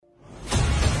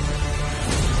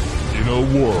a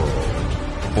world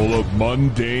full of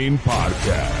mundane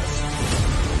podcasts,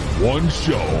 one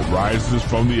show rises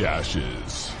from the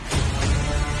ashes.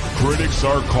 Critics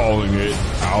are calling it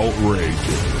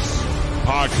outrageous.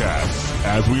 Podcasts,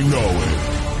 as we know it,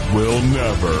 will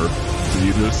never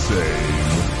be the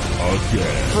same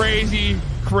again. Crazy,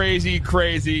 crazy,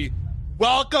 crazy.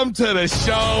 Welcome to the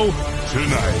show.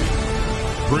 Tonight,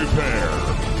 prepare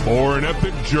for an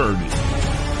epic journey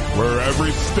where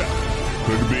every step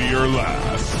could be your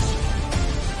last.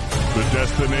 The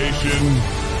destination,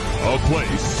 a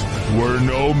place where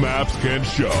no maps can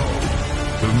show.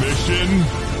 The mission,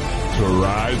 to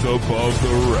rise above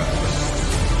the rest.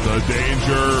 The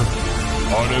danger,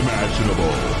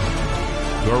 unimaginable.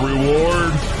 The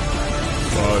reward,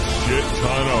 a shit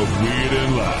ton of weed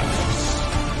and laughs.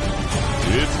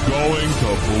 It's going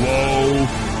to blow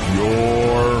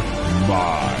your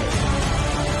mind.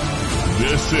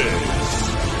 This is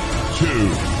 2B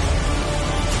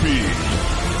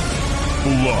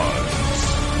Blunts.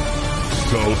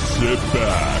 So sit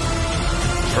back,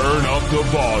 turn up the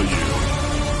volume,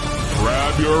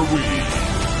 grab your weed,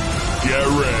 get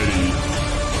ready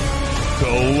to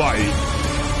light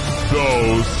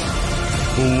those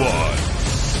blunts.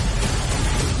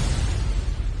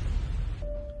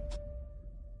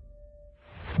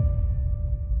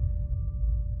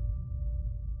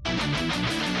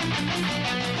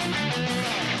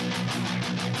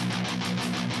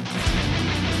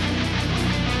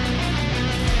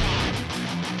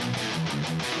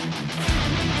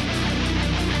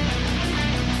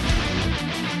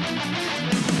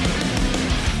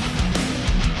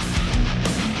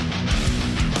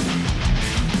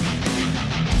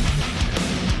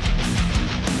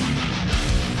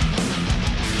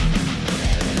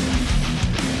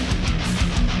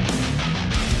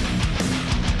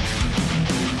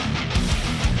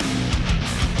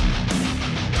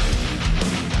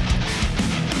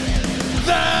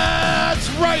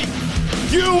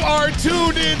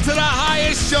 Tuned in to the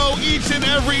highest show each and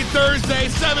every Thursday,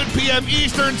 7 p.m.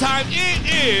 Eastern Time. It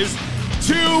is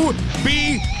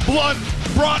 2B Blunt,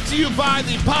 brought to you by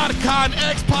the PodCon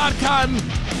X,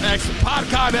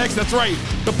 that's right,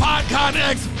 the PodCon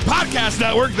X Podcast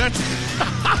Network. That's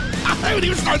I haven't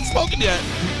even started smoking yet.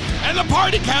 And the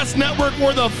PartyCast Network,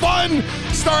 where the fun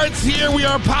starts here. We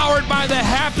are powered by the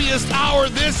happiest hour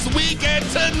this week, and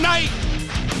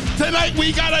Tonight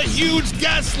we got a huge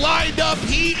guest lined up.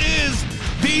 He is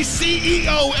the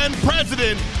CEO and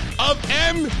president of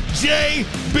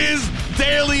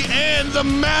MJBizDaily's and the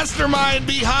mastermind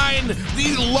behind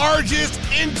the largest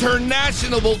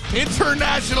international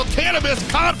cannabis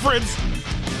conference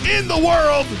in the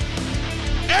world,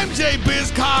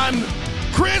 MJBizCon.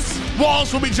 Chris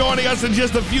Walsh will be joining us in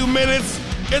just a few minutes.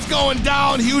 It's going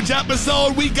down, huge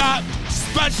episode. We got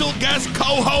special guest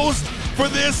co-host for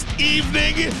this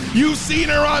evening. You've seen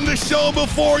her on the show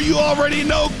before. You already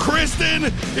know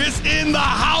Kristen is in the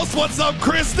house. What's up,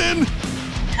 Kristen?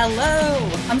 Hello.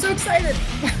 I'm so excited.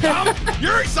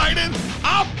 You're excited?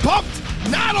 I'm pumped.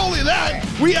 Not only that,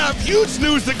 we have huge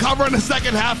news to cover in the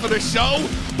second half of the show.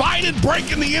 Biden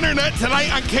breaking the internet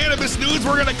tonight on Cannabis News.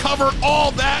 We're going to cover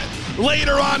all that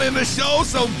later on in the show,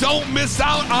 so don't miss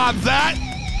out on that.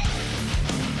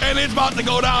 And it's about to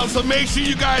go down, so make sure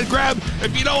you guys grab,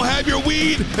 if you don't have your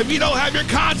weed, if you don't have your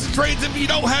concentrates, if you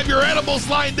don't have your edibles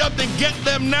lined up, then get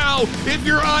them now. If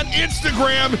you're on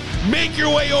Instagram, make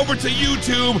your way over to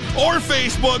YouTube or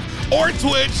Facebook or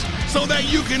Twitch so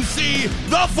that you can see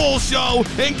the full show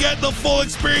and get the full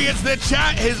experience. The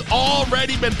chat has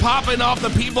already been popping off.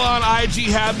 The people on IG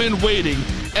have been waiting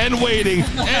and waiting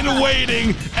and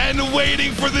waiting and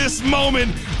waiting for this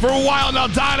moment for a while now.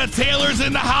 Donna Taylor's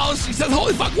in the house. She says,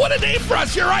 holy fuck, what a day for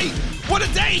us. You're right. What a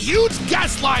day. Huge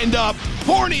guests lined up.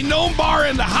 Horny Gnome Bar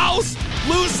in the house.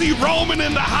 Lucy Roman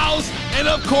in the house. And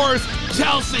of course,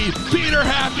 Chelsea, Peter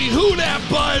Happy, Who Dat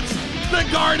Buds, The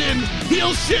Garden,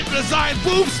 Heel Shit Design,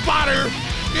 Boob Spotter.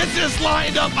 It's just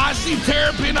lined up. I see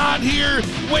Terrapin on here,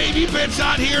 Wavy Bitch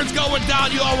on here. It's going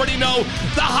down. You already know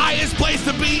the highest place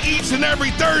to be each and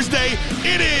every Thursday.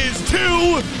 It is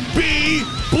 2B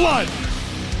Blunt.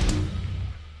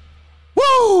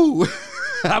 Woo!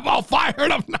 I'm all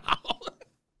fired up now.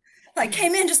 I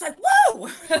came in just like, whoa!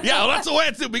 Yeah, well, that's the way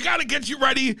it's do. We got to get you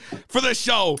ready for the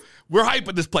show. We're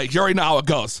hyping this place. You already know how it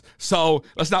goes. So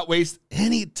let's not waste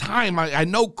any time. I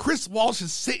know Chris Walsh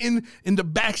is sitting in the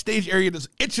backstage area that's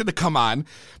itching to come on.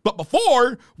 But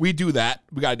before we do that,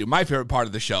 we got to do my favorite part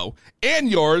of the show and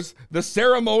yours, the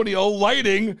ceremonial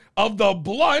lighting of the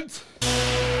blunt.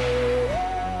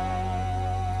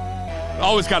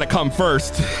 Always got to come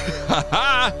first.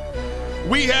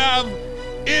 We have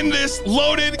in this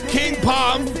loaded King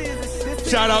Palm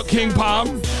Shout out King Palm.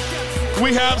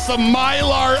 We have some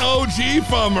Mylar OG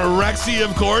from Rexy,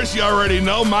 of course. You already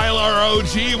know Mylar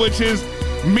OG, which is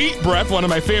meat breath, one of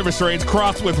my favorite strains,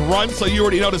 crossed with runt. So you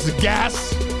already know this is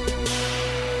gas.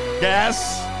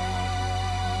 Gas.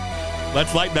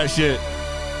 Let's light that shit.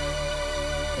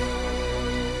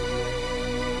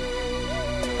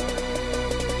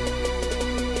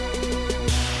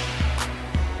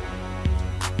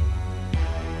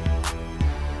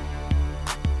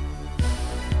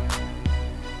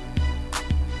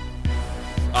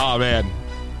 Oh, man.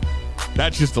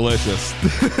 That's just delicious.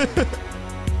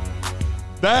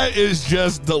 That is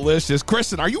just delicious.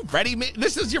 Kristen, are you ready?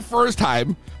 This is your first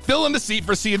time. Fill in the seat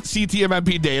for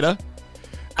CTMMP data.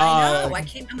 I know. I'm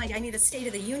like, I need a State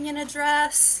of the Union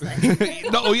address.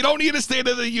 No, you don't need a State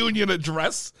of the Union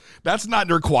address. That's not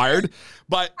required.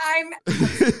 But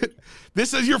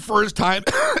this is your first time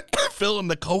filling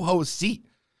the co-host seat.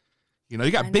 You know,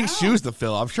 you got big shoes to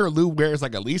fill. I'm sure Lou wears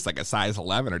at least a size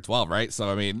 11 or 12, right? So,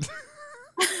 I mean,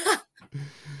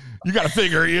 you got to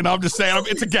figure, I'm just saying,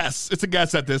 it's a guess. It's a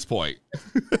guess at this point.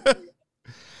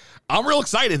 I'm real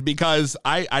excited because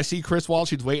I see Chris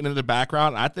Walsh. He's waiting in the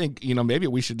background. I think, maybe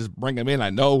we should just bring him in. I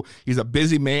know he's a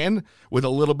busy man with a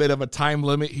little bit of a time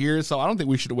limit here, so I don't think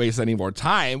we should waste any more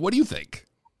time. What do you think?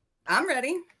 I'm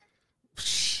ready.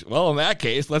 Well, in that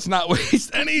case, let's not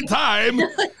waste any time.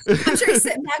 I'm sure he's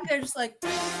sitting back there just like...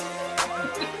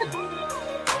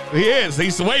 He is.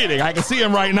 He's waiting. I can see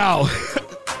him right now.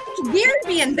 It's weird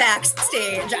being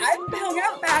backstage. I've hung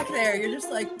out back there. You're just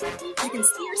like, you can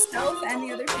see yourself and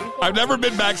the other people. I've never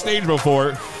been backstage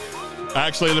before.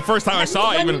 Actually, the first time I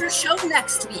saw it, even your show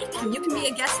next week, and you can be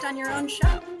a guest on your own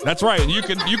show. That's right. You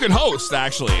can host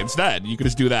actually instead. You can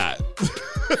just do that.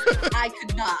 I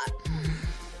could not.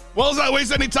 Well, let's not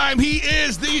waste any time. He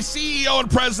is the CEO and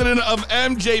president of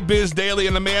MJBizDaily's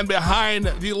and the man behind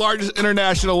the largest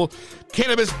international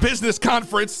cannabis business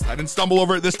conference. I didn't stumble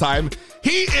over it this time.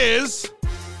 He is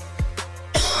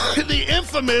the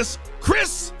infamous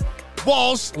Chris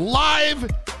Walsh, live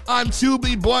on To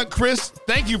Be Blunt. Chris,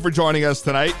 thank you for joining us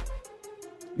tonight.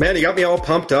 Man, you got me all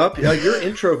pumped up. Yeah, your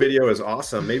intro video is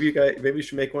awesome. Maybe you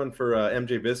should make one for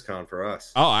MJBizCon for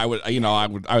us. Oh, I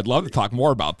would love to talk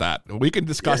more about that. We can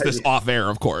discuss this off air,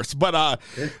 of course. But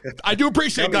I do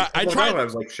appreciate that. I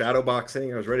was like shadow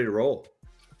boxing. I was ready to roll.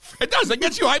 It does. It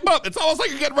gets you hyped up. It's almost like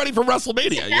you're getting ready for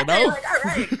WrestleMania, Like, all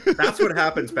right. That's what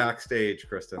happens backstage,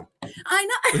 Kristen. I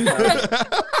know.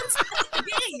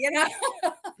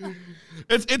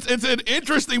 It's an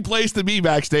interesting place to be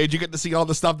backstage. You get to see all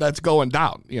the stuff that's going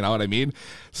down. You know what I mean?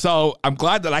 So I'm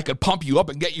glad that I could pump you up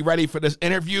and get you ready for this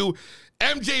interview.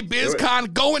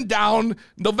 MJBizCon going down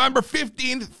November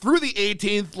 15th through the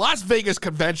 18th, Las Vegas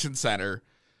Convention Center.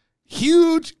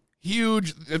 Huge,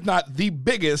 if not the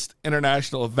biggest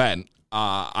international event.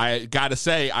 I got to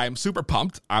say, I'm super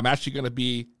pumped. I'm actually going to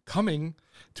be coming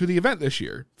to the event this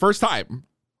year. First time.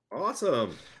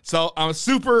 Awesome. So I'm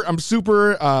super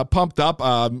pumped up.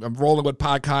 I'm rolling with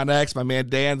PodCon X, my man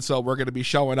Dan. So we're going to be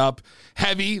showing up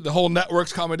heavy. The whole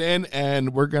network's coming in,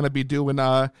 and we're going to be doing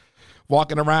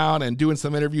walking around and doing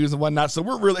some interviews and whatnot. So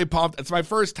we're really pumped. It's my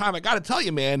first time. I got to tell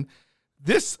you, man,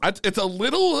 it's a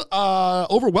little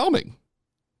overwhelming.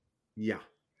 Yeah.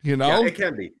 Yeah, it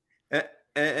can be.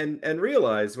 And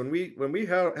realize when we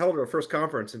held our first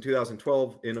conference in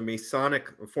 2012 in a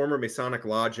former Masonic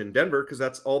lodge in Denver, because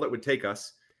that's all that would take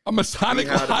us. A Masonic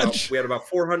lodge. We had about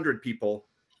 400 people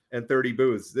and 30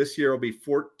 booths. This year will be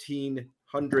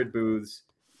 1,400 booths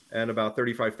and about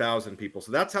 35,000 people.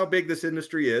 So that's how big this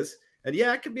industry is. And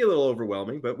yeah, it can be a little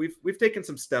overwhelming, but we've taken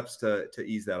some steps to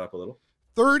ease that up a little.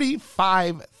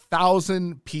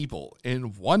 35,000 people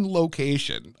in one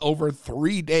location over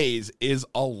 3 days is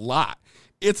a lot.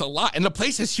 It's a lot. And the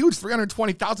place is huge,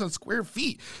 320,000 square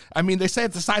feet. I mean, they say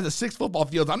it's the size of 6 football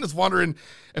fields. I'm just wondering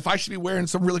if I should be wearing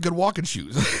some really good walking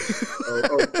shoes.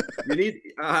 You need,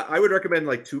 I would recommend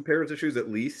like 2 pairs of shoes at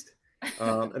least.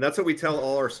 And that's what we tell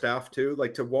all our staff too.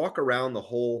 Like to walk around the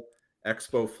whole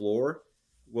expo floor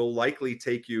will likely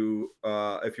take you,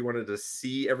 if you wanted to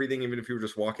see everything, even if you were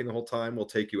just walking the whole time, will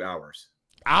take you hours.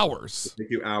 Hours? It'll take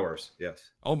you hours,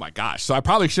 yes. Oh my gosh. So I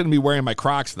probably shouldn't be wearing my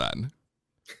Crocs then.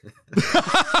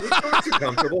 Crocs are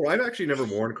comfortable. I've actually never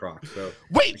worn Crocs. So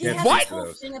wait, what? The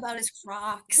whole thing about his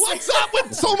Crocs. What's up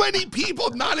with so many people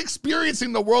not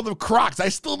experiencing the world of Crocs? I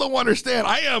still don't understand.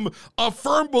 I am a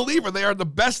firm believer they are the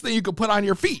best thing you could put on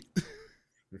your feet.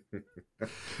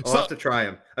 I'll have to try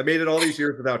them. I made it all these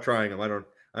years without trying them.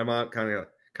 I'm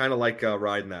kind of like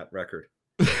riding that record.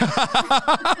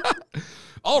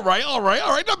 All right.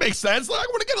 That makes sense. I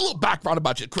want to get a little background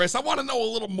about you, Chris. I want to know a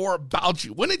little more about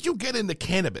you. When did you get into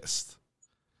cannabis?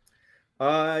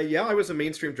 Yeah, I was a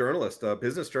mainstream journalist, a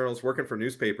business journalist working for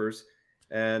newspapers.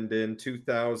 And in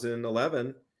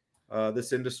 2011,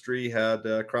 this industry had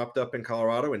cropped up in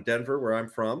Colorado, in Denver, where I'm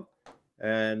from.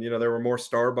 And, there were more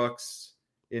Starbucks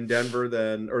in Denver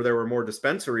there were more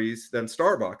dispensaries than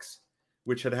Starbucks,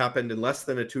 which had happened in less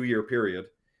than a 2-year period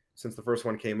since the first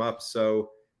one came up.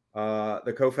 So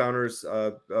the co-founders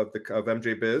of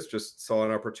MJBiz just saw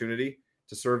an opportunity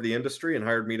to serve the industry and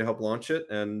hired me to help launch it.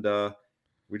 And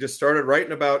we just started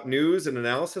writing about news and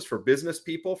analysis for business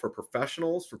people, for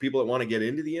professionals, for people that want to get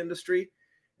into the industry,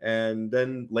 and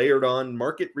then layered on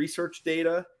market research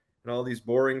data and all these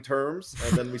boring terms.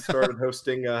 And then we started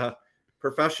hosting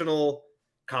professional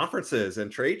conferences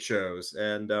and trade shows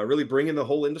and really bringing the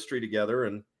whole industry together.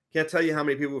 And can't tell you how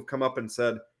many people have come up and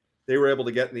said they were able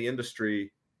to get in the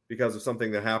industry because of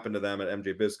something that happened to them at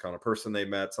MJBizCon, a person they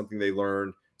met, something they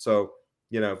learned. So,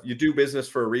 you do business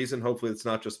for a reason. Hopefully it's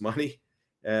not just money.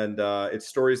 And it's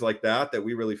stories like that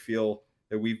we really feel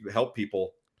that we've helped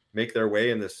people make their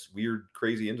way in this weird,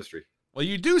 crazy industry. Well,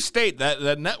 you do state that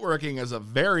networking is a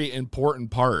very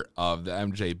important part of the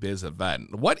MJBiz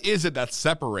event. What is it that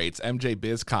separates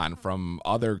MJBizCon from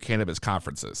other cannabis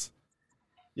conferences?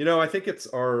 I think it's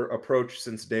our approach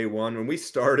since day one when we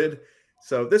started.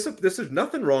 So this is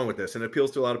nothing wrong with this, and it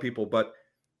appeals to a lot of people. But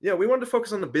we wanted to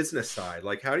focus on the business side.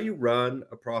 Like, how do you run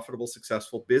a profitable,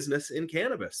 successful business in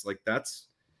cannabis? Like, that's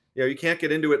you can't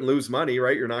get into it and lose money,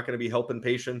 right? You're not going to be helping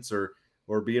patients or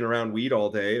being around weed all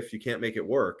day if you can't make it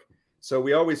work. So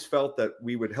we always felt that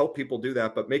we would help people do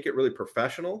that, but make it really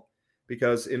professional,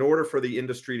 because in order for the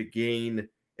industry to gain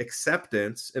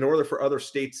acceptance, in order for other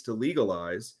states to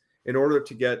legalize, in order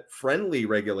to get friendly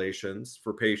regulations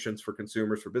for patients, for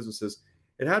consumers, for businesses,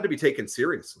 it had to be taken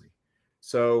seriously.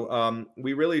 So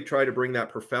we really try to bring that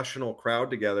professional crowd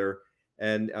together.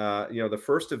 And, the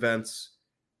first events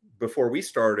before we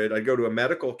started, I'd go to a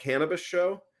medical cannabis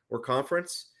show or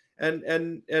conference. And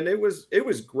it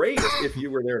was great if you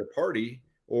were there to party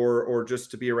or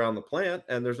just to be around the plant,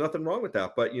 and there's nothing wrong with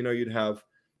that. But you'd have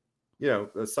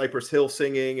Cypress Hill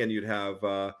singing, and you'd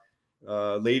have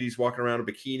ladies walking around in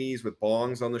bikinis with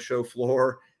bongs on the show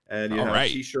floor, and you have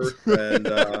t-shirts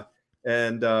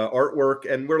and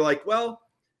artwork, and we're like, well,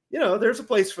 there's a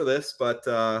place for this, but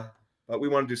we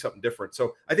want to do something different.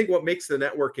 So I think what makes the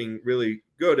networking really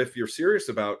good, if you're serious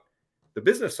about the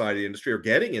business side of the industry or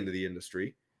getting into the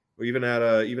industry, or even at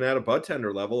a bud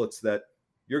tender level, it's that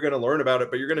you're going to learn about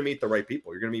it, but you're going to meet the right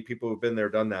people. You're going to meet people who've been there,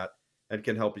 done that, and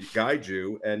can help you, guide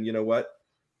you. And you know what?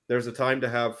 There's a time to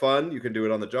have fun. You can do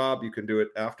it on the job. You can do it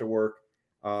after work.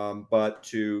 But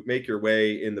to make your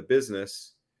way in the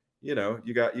business, you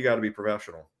got to be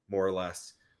professional, more or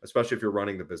less, especially if you're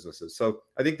running the businesses. So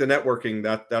I think the networking,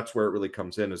 that's where it really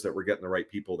comes in, is that we're getting the right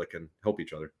people that can help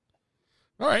each other.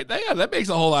 All right. Yeah, that makes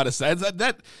a whole lot of sense.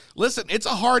 Listen, it's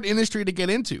a hard industry to get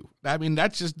into. I mean,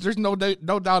 there's no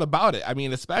doubt about it. I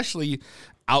mean, especially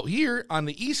out here on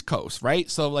the East Coast,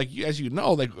 right? So like, as you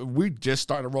know, like we just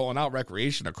started rolling out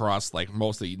recreation across like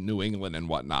mostly New England and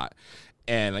whatnot.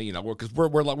 And because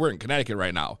we're in Connecticut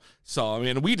right now. So I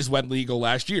mean, we just went legal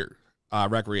last year.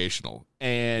 Recreational,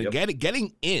 and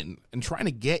getting in and trying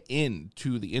to get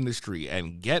into the industry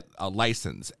and get a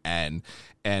license and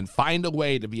find a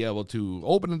way to be able to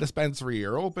open a dispensary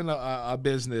or open a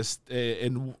business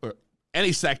in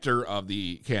any sector of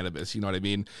the cannabis, you know what I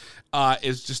mean,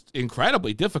 is just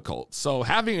incredibly difficult. So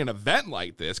having an event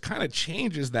like this kind of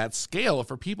changes that scale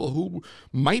for people who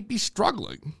might be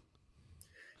struggling.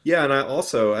 Yeah, and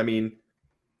I mean,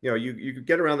 you could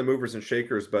get around the movers and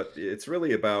shakers, but it's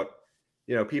really about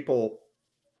people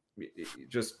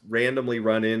just randomly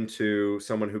run into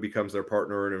someone who becomes their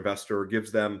partner or an investor, or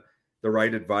gives them the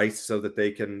right advice so that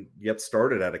they can get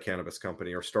started at a cannabis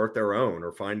company or start their own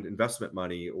or find investment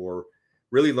money or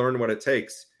really learn what it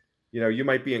takes. You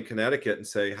might be in Connecticut and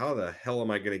say, how the hell am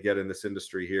I going to get in this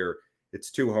industry here?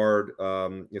 It's too hard.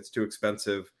 It's too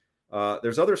expensive.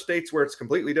 There's other states where it's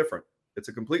completely different. It's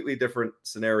a completely different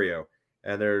scenario,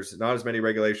 and there's not as many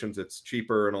regulations. It's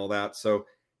cheaper and all that. So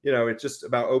it's just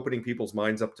about opening people's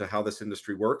minds up to how this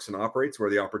industry works and operates, where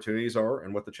the opportunities are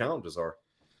and what the challenges are.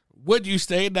 Would you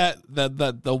say that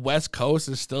the West Coast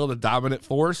is still the dominant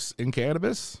force in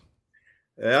cannabis?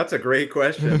 That's a great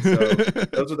question. So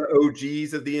those are the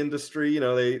OGs of the industry.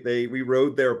 We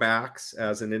rode their backs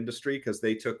as an industry because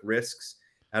they took risks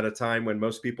at a time when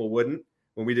most people wouldn't,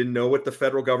 when we didn't know what the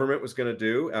federal government was going to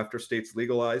do after states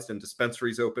legalized and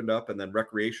dispensaries opened up and then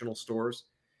recreational stores.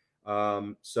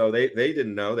 So they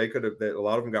didn't know. A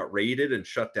lot of them got raided and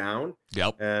shut down.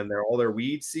 Yep. And all their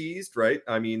weed seized, right?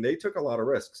 I mean, they took a lot of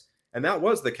risks, and that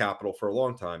was the capital for a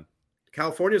long time.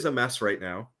 California's a mess right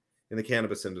now. in the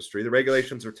cannabis industry. The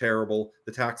regulations are terrible.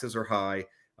 The taxes are high.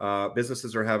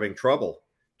 Businesses are having trouble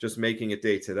just making it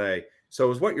day to day. So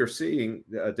is what you're seeing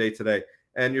day to day.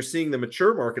 And you're seeing the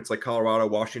mature markets like Colorado,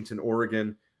 Washington,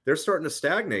 Oregon, they're starting to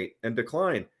stagnate and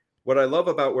decline. What I love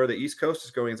about where the East Coast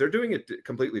is going is they're doing it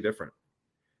completely different.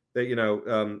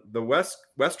 That, the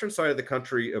western side of the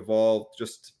country evolved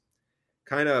just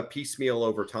kind of piecemeal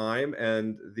over time,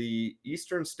 and the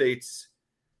eastern states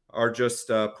are just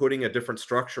putting a different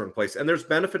structure in place. And there's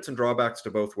benefits and drawbacks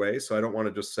to both ways. So I don't want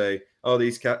to just say, oh, the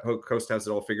East Coast has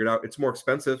it all figured out. It's more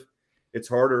expensive. It's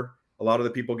harder. A lot of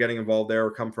the people getting involved there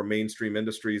come from mainstream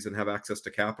industries and have access to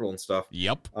capital and stuff.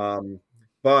 Yep.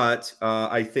 But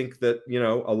I think that,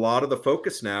 a lot of the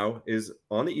focus now is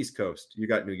on the East Coast. You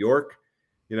got New York,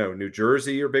 New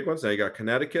Jersey are big ones. Now you got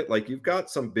Connecticut. Like, you've got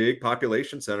some big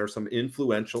population centers, some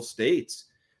influential states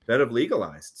that have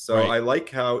legalized. So right. I like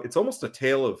how it's almost a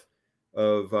tale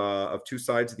of two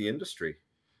sides of the industry.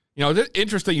 It's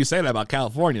interesting you say that about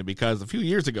California, because a few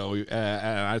years ago,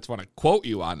 and I just want to quote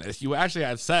you on this, you actually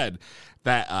had said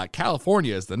that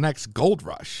California is the next gold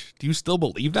rush. Do you still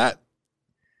believe that?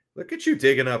 Look at you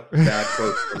digging up bad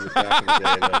quotes from the back in the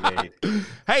day that I made.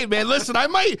 Hey man, listen, I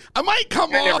might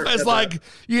come off as like,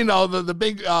 the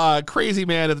big crazy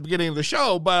man at the beginning of the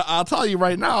show, but I'll tell you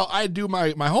right now, I do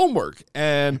my homework,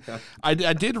 and I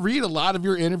did read a lot of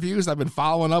your interviews. I've been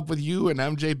following up with you and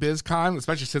MJBizCon,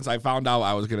 especially since I found out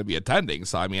I was going to be attending.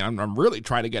 So I mean, I'm really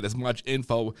trying to get as much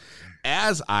info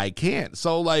as I can.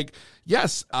 So like,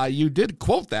 yes, you did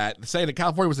quote that, saying that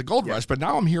California was the gold rush, but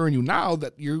now I'm hearing you now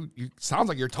that you sounds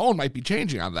like your tone might be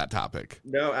changing on that topic.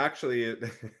 No, actually,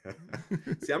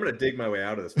 see, I'm going to dig my way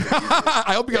out of this.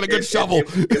 I hope you got a good shovel.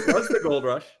 It was the gold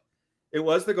rush. It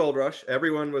was the gold rush.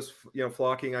 Everyone was,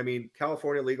 flocking. I mean,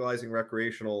 California legalizing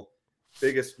recreational,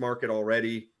 biggest market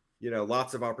already,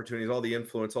 lots of opportunities, all the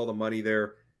influence, all the money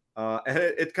there. And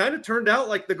it kind of turned out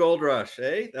like the gold rush.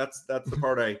 That's the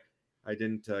part I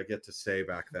didn't get to say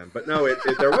back then. But no,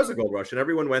 there was a gold rush, and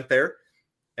everyone went there,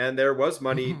 and there was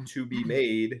money to be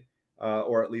made,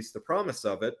 or at least the promise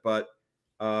of it. But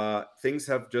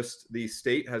the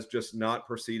state has just not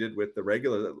proceeded with the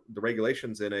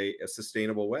regulations in a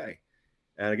sustainable way.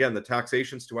 And again, the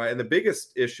taxation's too high. And the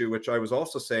biggest issue, which I was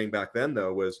also saying back then,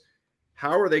 though, was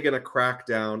how are they going to crack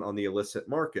down on the illicit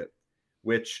market,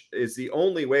 which is the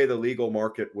only way the legal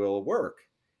market will work.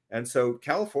 And so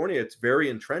California, it's very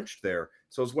entrenched there.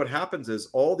 So what happens is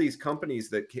all these companies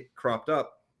that cropped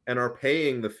up and are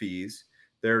paying the fees,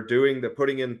 they're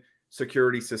putting in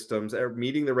security systems, they're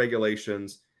meeting the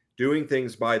regulations, doing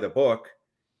things by the book,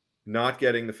 not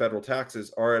getting the federal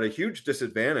taxes, are at a huge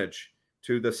disadvantage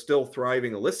to the still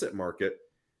thriving illicit market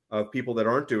of people that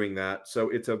aren't doing that. So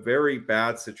it's a very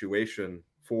bad situation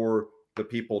for the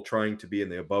people trying to be in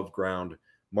the above ground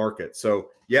market. So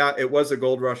yeah, it was a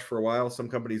gold rush for a while. Some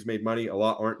companies made money, a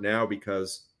lot aren't now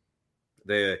because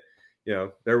there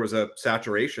was a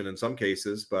saturation in some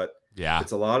cases, but yeah,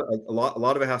 it's a lot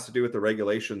of it has to do with the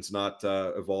regulations not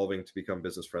evolving to become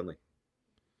business friendly.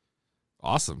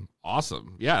 Awesome.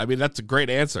 Yeah, I mean, that's a great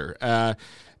answer.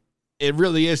 It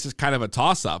really is just kind of a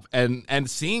toss-up, and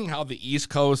seeing how the East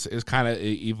Coast is kind of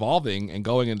evolving and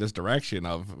going in this direction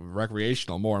of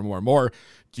recreational more and more and more,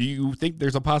 do you think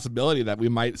there's a possibility that we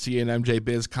might see an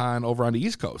MJBizCon over on the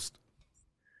East Coast?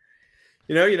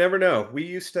 You never know. We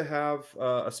used to have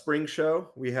a spring show.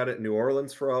 We had it in New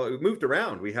Orleans for all. We moved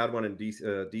around. We had one in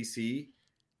DC,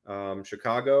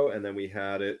 Chicago, and then we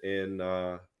had it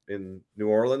in New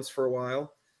Orleans for a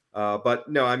while. But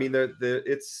no, I mean,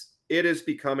 it is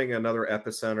becoming another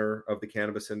epicenter of the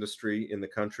cannabis industry in the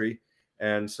country.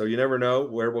 And so you never know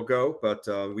where we'll go, but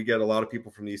we get a lot of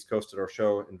people from the East Coast at our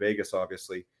show in Vegas,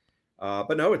 obviously.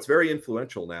 But no, it's very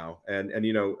influential now. And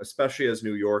especially as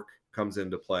New York comes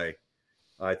into play,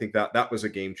 I think that was a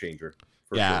game changer.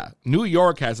 Yeah, sure. New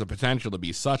York has the potential to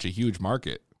be such a huge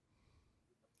market.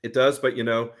 It does, but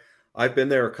I've been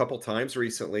there a couple times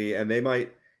recently, and they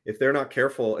might, if they're not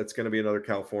careful, it's going to be another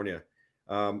California.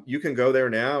 You can go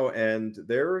there now, and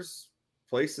there's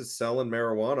places selling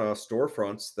marijuana,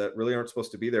 storefronts that really aren't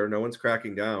supposed to be there. No one's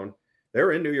cracking down.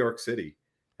 They're in New York City,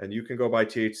 and you can go buy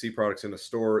THC products in a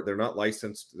store. They're not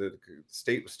licensed. The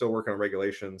state was still working on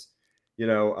regulations,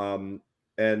 so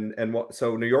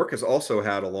New York has also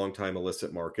had a long time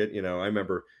illicit market. I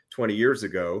remember 20 years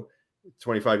ago,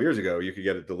 25 years ago, you could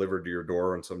get it delivered to your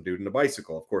door on some dude in a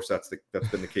bicycle. Of course, that's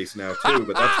been the case now too,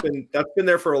 but that's been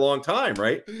there for a long time,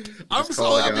 right? I'm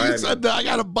so happy you said that. I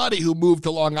got a buddy who moved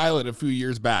to Long Island a few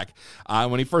years back.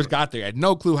 When he first got there, he had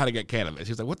no clue how to get cannabis.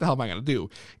 He was like, what the hell am I going to do?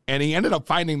 And he ended up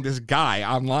finding this guy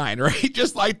online, right?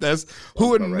 Just like this, who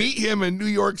would meet him in New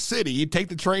York City. He'd take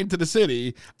the train to the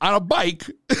city on a bike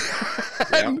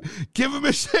and give him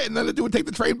his shit. And then the dude would take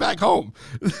the train back home.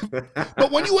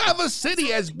 But when you have a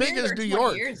city as big as New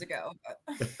York, years ago,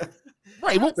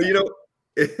 right? Well, but you know,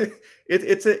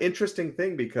 it's an interesting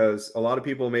thing because a lot of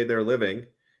people made their living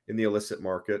in the illicit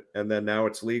market, and then now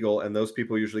it's legal, and those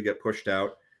people usually get pushed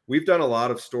out. We've done a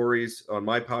lot of stories on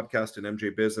my podcast and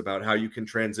MJ Biz about how you can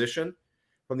transition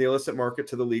from the illicit market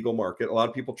to the legal market. A lot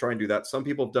of people try and do that. Some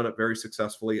people have done it very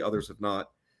successfully, others have not.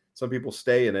 Some people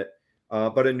stay in it,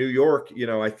 but in New York, you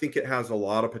know, I think it has a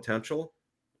lot of potential.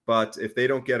 But if they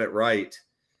don't get it right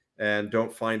and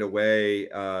don't find a way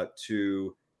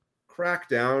to crack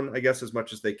down, I guess, as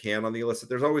much as they can on the illicit,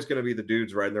 there's always going to be the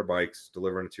dudes riding their bikes,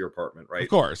 delivering it to your apartment, right? Of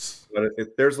course. But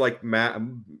if there's like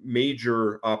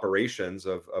major operations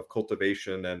of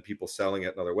cultivation and people selling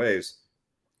it in other ways,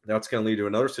 that's going to lead to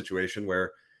another situation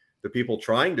where the people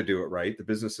trying to do it right, the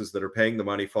businesses that are paying the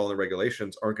money, following the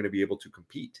regulations, aren't going to be able to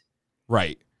compete.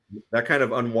 Right. That kind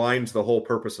of unwinds the whole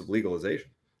purpose of legalization.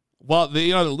 Well,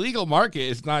 the legal market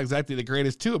is not exactly the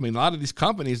greatest too. I mean, a lot of these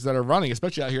companies that are running,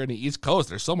 especially out here in the East Coast,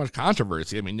 there's so much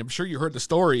controversy. I mean, I'm sure you heard the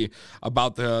story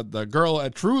about the girl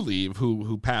at True Leave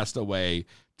who passed away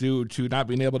due to not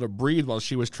being able to breathe while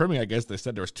she was trimming. I guess they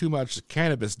said there was too much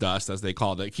cannabis dust, as they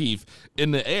called it, Keith,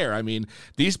 in the air. I mean,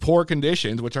 these poor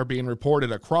conditions, which are being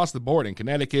reported across the board in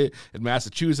Connecticut and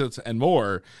Massachusetts and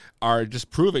more, are just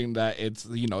proving that it's,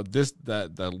 you know,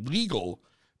 the legal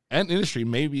and industry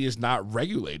maybe is not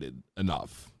regulated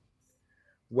enough.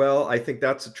 Well, I think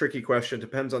that's a tricky question.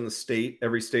 Depends on the state.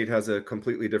 Every state has a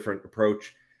completely different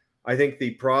approach. I think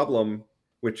the problem,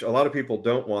 which a lot of people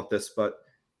don't want this, but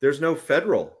there's no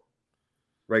federal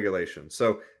regulation.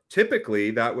 So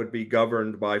typically that would be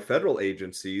governed by federal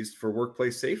agencies for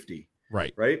workplace safety.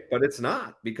 Right. Right. But it's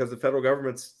not, because the federal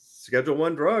government's Schedule I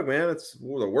drug, man. It's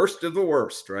the worst of the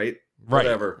worst, right? Right.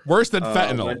 Whatever. Worse than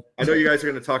fentanyl. I know you guys are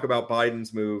going to talk about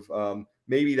Biden's move.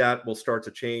 Maybe that will start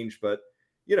to change, but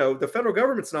you know, the federal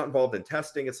government's not involved in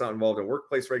testing. It's not involved in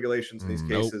workplace regulations in these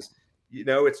cases. You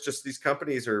know, it's just these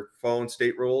companies are following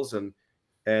state rules,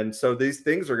 and so these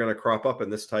things are going to crop up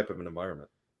in this type of an environment.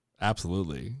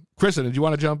 Absolutely. Kristen, did you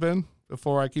want to jump in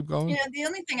before I keep going? Yeah, the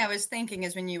only thing I was thinking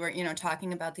is when you were, you know,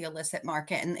 talking about the illicit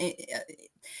market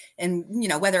and you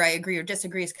know, whether I agree or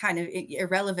disagree is kind of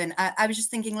irrelevant. I was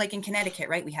just thinking, like in Connecticut,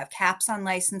 right? We have caps on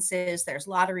licenses. There's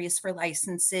lotteries for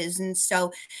licenses. And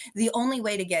so the only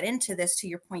way to get into this, to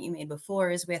your point you made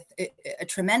before, is with a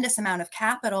tremendous amount of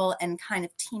capital and kind of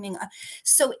teaming up.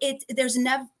 So there's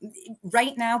never,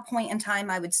 right now, point in time,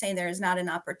 I would say there is not an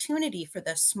opportunity for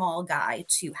the small guy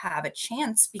to have a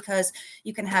chance, because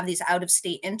you can have these out of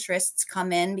state interests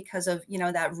come in because of, you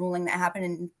know, that ruling that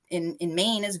happened in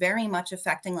Maine is very much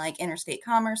affecting like interstate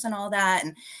commerce and all that.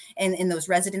 And those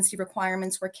residency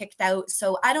requirements were kicked out.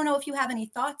 So I don't know if you have any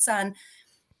thoughts on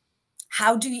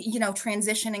how do you know,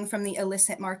 transitioning from the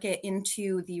illicit market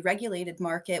into the regulated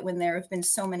market when there have been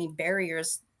so many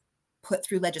barriers put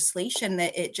through legislation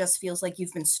that it just feels like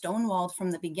you've been stonewalled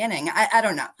from the beginning. I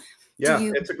don't know. Yeah,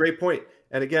 it's a great point.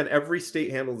 And again, every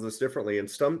state handles this differently. In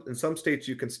some states,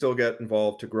 you can still get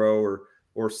involved to grow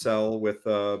or sell with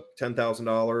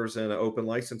 $10,000 and an open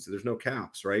license. There's no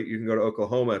caps, right? You can go to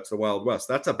Oklahoma. It's the Wild West.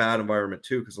 That's a bad environment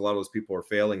too, because a lot of those people are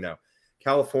failing now.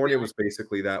 California was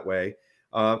basically that way.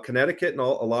 Connecticut and a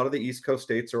lot of the East Coast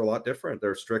states are a lot different.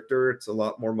 They're stricter. It's a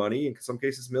lot more money. In some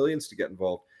cases, millions to get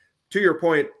involved. To your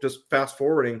point, just fast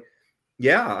forwarding.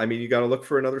 Yeah, I mean, you got to look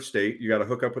for another state. You got to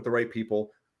hook up with the right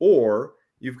people, or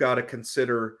you've got to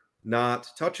consider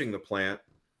not touching the plant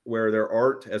where there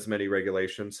aren't as many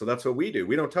regulations. So that's what we do.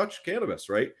 We don't touch cannabis,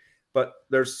 right? But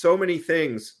there's so many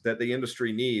things that the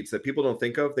industry needs that people don't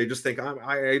think of. They just think,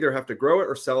 I either have to grow it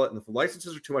or sell it. And if the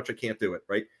licenses are too much, I can't do it,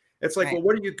 right? It's like, well,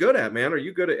 what are you good at, man? Are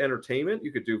you good at entertainment?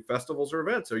 You could do festivals or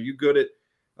events. Are you good at,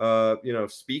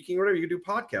 speaking or whatever? You could do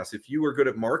podcasts. If you were good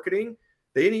at marketing,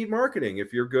 they need marketing.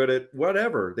 If you're good at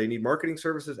whatever, they need marketing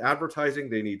services, advertising,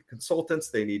 they need consultants,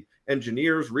 they need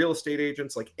engineers, real estate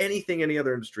agents, like anything any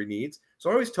other industry needs. So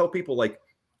I always tell people, like,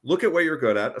 look at what you're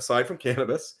good at aside from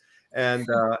cannabis, and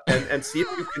see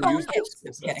if you can use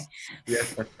those. Yeah.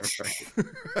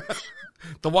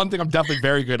 The one thing I'm definitely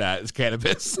very good at is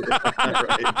cannabis.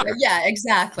 Yeah,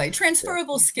 exactly.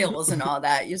 Transferable skills and all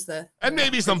that. And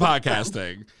maybe some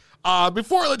podcasting.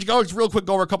 Before I let you go, just real quick,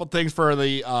 go over a couple things for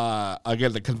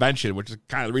the convention, which is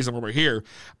kind of the reason why we're here.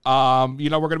 We're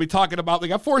going to be talking about, we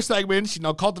got 4 segments,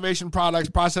 cultivation products,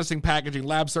 processing, packaging,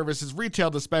 lab services, retail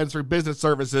dispensary, business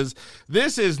services.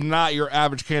 This is not your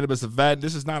average cannabis event.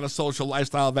 This is not a social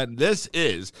lifestyle event. This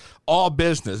is all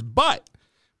business. But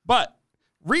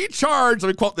recharge, let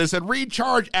me quote this, and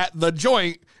recharge at the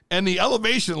joint and the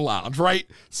Elevation Lounge, right?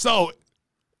 So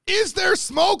is there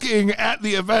smoking at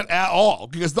the event at all?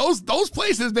 Because those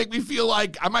places make me feel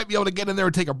like I might be able to get in there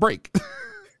and take a break.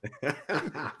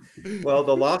 Well,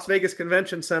 the Las Vegas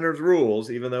Convention Center's rules,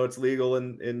 even though it's legal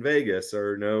in Vegas,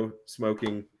 are no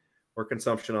smoking or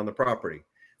consumption on the property.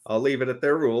 I'll leave it at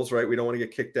their rules, right? We don't want to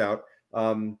get kicked out.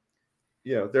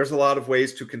 There's a lot of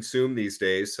ways to consume these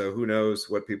days, so who knows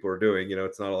what people are doing.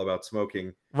 It's not all about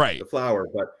smoking the flower.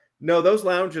 But no, those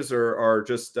lounges are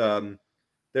just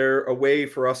they're a way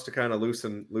for us to kind of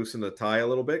loosen the tie a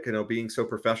little bit. Being so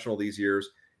professional these years,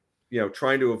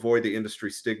 trying to avoid the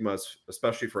industry stigmas,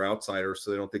 especially for outsiders,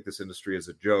 so they don't think this industry is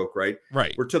a joke, right?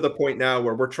 Right. We're to the point now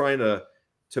where we're trying to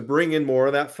bring in more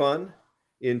of that fun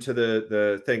into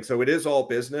the thing. So it is all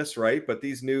business, right? But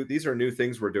these are new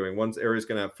things we're doing. One area is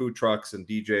going to have food trucks and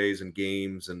DJs and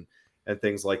games and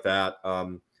things like that.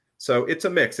 So it's a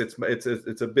mix.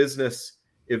 It's a business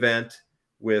event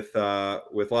with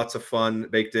lots of fun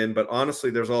baked in. But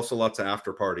honestly, there's also lots of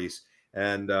after parties.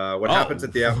 And what happens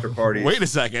at the after parties? Wait a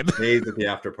second. Stays at the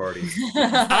after parties.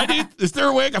 Is there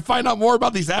a way I can find out more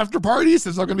about these after parties?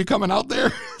 Is there going to be coming out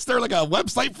there? Is there like a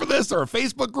website for this or a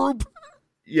Facebook group?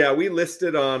 Yeah, we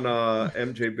listed on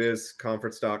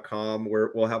MJBizConference.com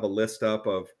where we'll have a list up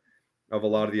of a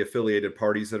lot of the affiliated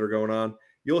parties that are going on.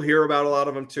 You'll hear about a lot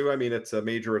of them too. I mean, it's a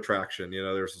major attraction.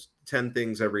 There's 10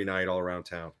 things every night all around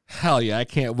town. Hell yeah, I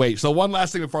can't wait. So one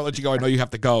last thing before I let you go, I know you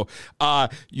have to go.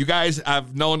 You guys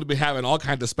have known to be having all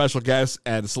kinds of special guests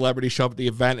and celebrities show up at the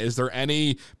event. Is there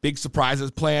any big surprises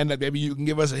planned that maybe you can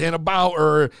give us a hint about,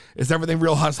 or is everything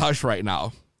real hush-hush right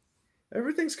now?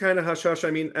 Everything's kind of hush-hush.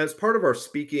 I mean, as part of our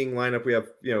speaking lineup, we have,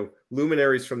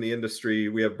 luminaries from the industry.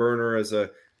 We have Berner as a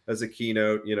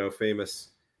keynote,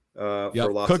 famous for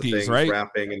lots cookies, of things, right?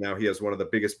 Rapping, and now he has one of the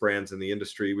biggest brands in the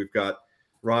industry. We've got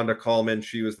Rhonda Coleman.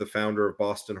 She was the founder of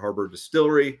Boston Harbor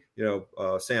Distillery.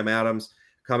 Sam Adams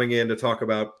coming in to talk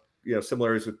about,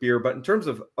 similarities with beer. But in terms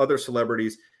of other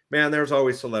celebrities, man, there's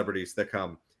always celebrities that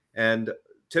come. And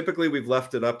typically we've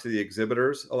left it up to the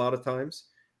exhibitors a lot of times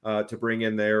to bring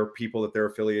in their people that they're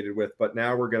affiliated with. But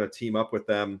now we're going to team up with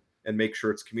them and make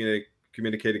sure it's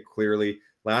communicated clearly.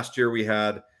 Last year we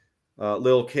had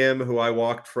Lil Kim, who I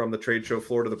walked from the trade show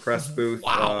floor to the press booth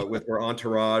with her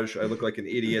entourage. I look like an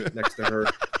idiot next to her,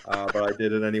 but I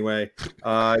did it anyway.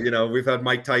 We've had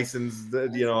Mike Tyson's,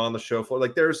 on the show floor.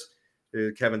 Like there's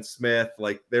Kevin Smith.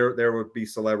 Like there would be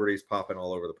celebrities popping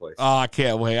all over the place. Oh, I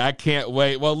can't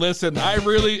wait. Well, listen, I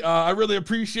really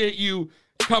appreciate you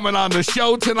coming on the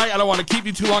show tonight. I don't want to keep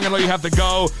you too long. I know you have to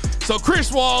go. So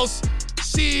Chris Walsh,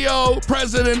 CEO,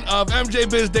 president of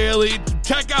MJBizDaily.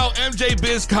 Check out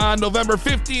MJBizCon November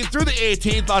 15th through the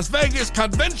 18th, Las Vegas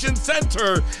Convention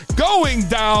Center going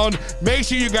down. Make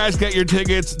sure you guys get your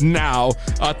tickets now.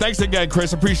 Thanks again,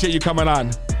 Chris. Appreciate you coming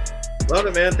on. Love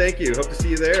it, man. Thank you. Hope to see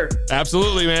you there.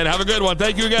 Absolutely, man. Have a good one.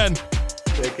 Thank you again.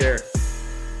 Take care.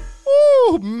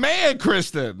 Ooh, man,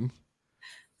 Kristen.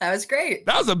 That was great.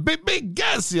 That was a big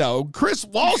guess, yo. Chris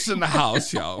Walsh in the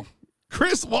house, yo.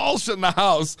 Chris Walsh in the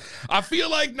house. I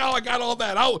feel like now I got all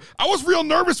that out. I was real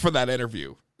nervous for that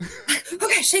interview.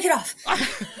 Okay, shake it off. I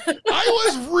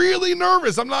was really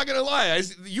nervous. I'm not going to lie.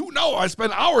 I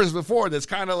spent hours before this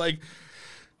kind of like,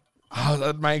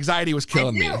 my anxiety was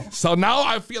killing me. So now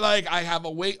I feel like I have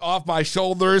a weight off my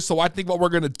shoulders. So I think what we're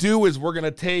going to do is we're going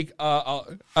to take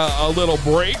a little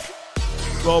break.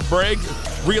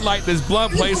 Relight this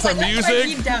blunt, play some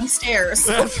music. Downstairs.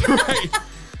 That's right.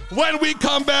 When we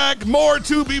come back, more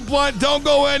To Be Blunt. Don't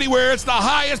go anywhere. It's the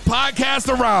highest podcast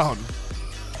around.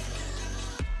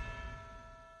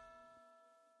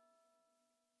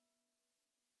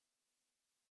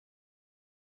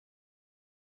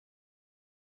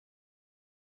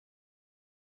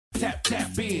 Tap,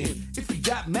 tap in. If you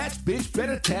got match, bitch,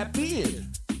 better tap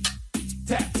in.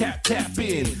 Tap, tap, tap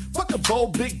in. Fuck a bowl,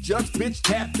 big jugs, bitch,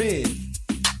 tap in.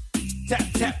 Tap,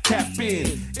 tap, tap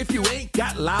in. If you ain't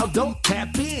got loud, don't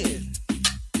tap in.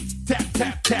 Tap,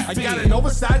 tap, tap in. I got an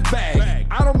oversized bag.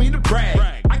 I don't mean to brag.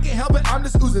 I can't help it, I'm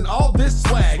just oozing all this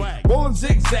swag. Rolling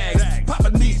zigzags,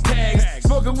 popping these tags.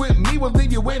 Smoking with me will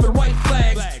leave you waving white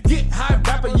flags. Get high,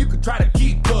 rapper, you can try to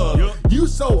keep up. You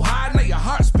so high, now your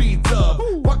heart speeds up.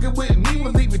 Walking with me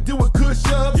will leave you doing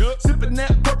push-ups. Sipping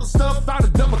that purple stuff out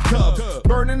of double cup.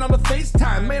 Burning on the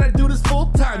FaceTime, man, I do this full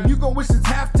time. You wish it's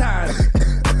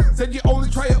halftime. Said you only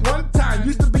try it one time.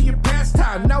 Used to be your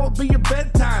pastime, now it'll be your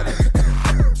bedtime.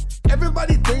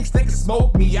 Everybody thinks they can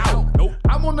smoke me out. Nope.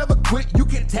 I won't never quit, you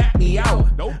can tap me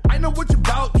out. Nope. I know what you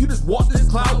about, you just want this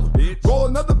clout. Bitch. Roll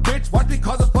another bitch, watch me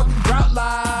cause a fucking drought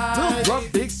line. Little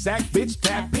drunk, big sack, bitch,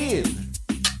 tap in.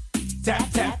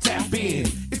 Tap, tap, tap in.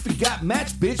 If you got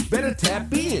match, bitch, better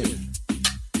tap in.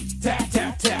 Tap,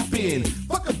 tap, tap in.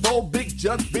 Fuck a bowl, big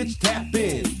jug, bitch, tap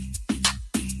in.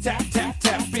 Tap, tap,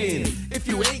 tap in. If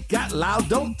you ain't got loud,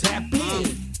 don't tap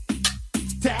in.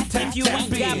 Tap, tap, if you tap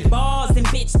ain't in. got balls, then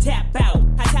bitch tap out.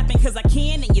 I tap in cause I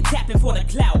can and you tapping for the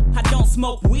clout. I don't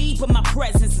smoke weed, but my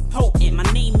presence is potent. My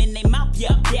name in their mouth,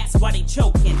 yeah, that's why they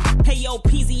choking. Hey yo,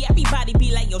 PZ, everybody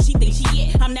be like, yo, she think she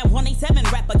it. I'm that 187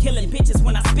 rapper killing bitches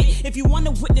when I spit. If you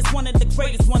wanna witness one of the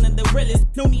greatest, one of the realest,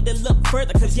 no need to look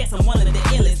further cause yes, I'm one of the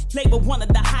illest. Label one of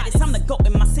the hottest, I'm the GOAT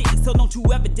in my city. So don't you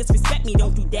ever disrespect me,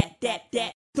 don't do that.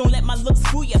 Don't let my looks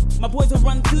fool you. My boys will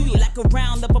run through you like a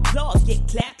round of applause. Get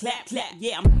clap, clap, clap.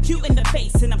 Yeah, I'm cute in the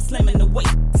face and I'm slim in the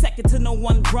waist. Second to no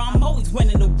one, bro, I'm always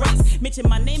winning the race. Mention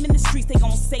my name in the streets, they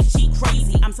gon' say she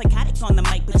crazy. I'm psychotic on the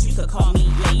mic, but you could call me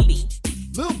lady.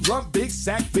 Little drunk, big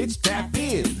sack, bitch, tap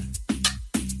in.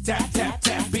 Tap, tap,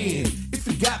 tap in. If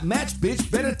you got match,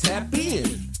 bitch, better tap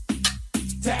in.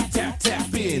 Tap, tap,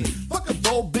 tap in. Fuck a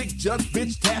bowl, big jug,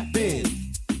 bitch, tap in.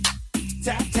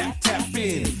 Tap, tap, tap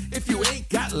in. If you ain't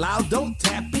got loud, don't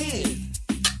tap in.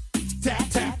 Tap,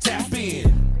 tap, tap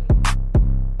in.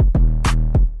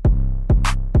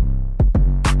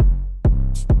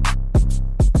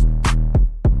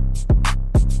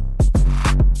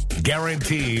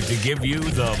 Guaranteed to give you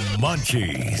the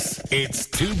munchies. It's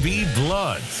To Be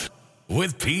Blunt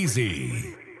with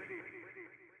PZ.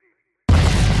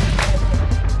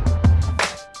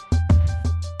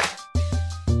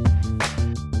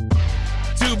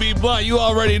 Be Blunt, you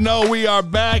already know we are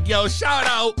back. Yo, shout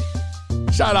out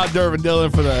Dervin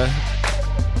Dillon for the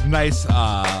nice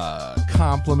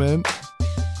compliment.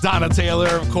 Donna Taylor,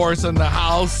 of course, in the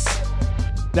house.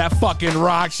 That fucking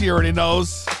rock, she already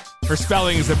knows. Her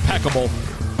spelling is impeccable,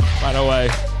 by the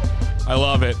way. I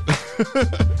love it.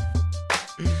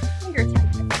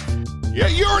 Yeah,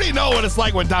 you already know what it's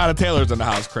like when Donna Taylor's in the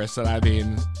house, Chris. And I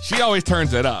mean, she always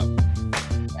turns it up.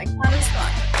 Like, that is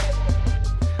fun.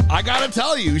 I gotta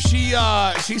tell you, she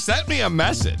sent me a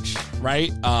message,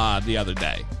 right, the other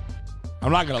day.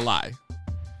 I'm not gonna lie.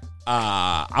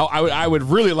 I would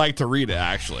really like to read it,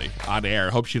 actually, on air.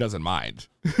 Hope she doesn't mind.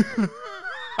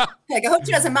 I hope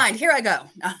she doesn't mind. Here I go.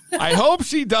 I hope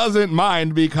she doesn't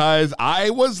mind because I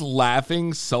was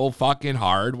laughing so fucking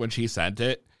hard when she sent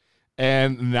it.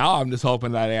 And now I'm just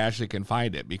hoping that I actually can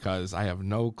find it because I have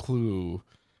no clue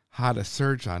how to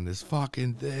search on this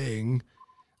fucking thing.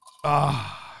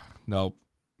 Nope.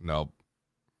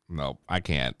 I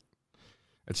can't.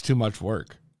 It's too much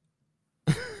work.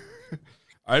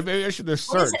 Maybe I should just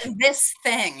search. What is this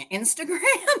thing? Instagram?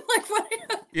 Like,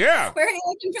 what? Yeah. Where are you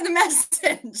looking for the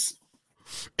message?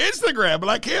 Instagram, but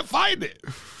I can't find it.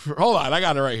 Hold on. I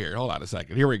got it right here. Hold on a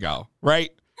second. Here we go.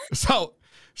 Right? So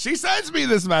she sends me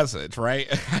this message, right?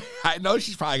 I know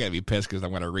she's probably going to be pissed because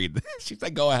I'm going to read this. She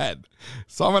said, go ahead.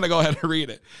 So I'm going to go ahead and read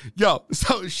it. Yo,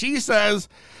 so she says,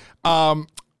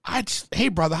 hey,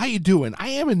 brother, how you doing? I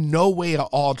am in no way at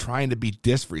all trying to be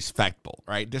disrespectful,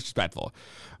 right? Disrespectful.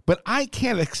 But I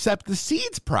can't accept the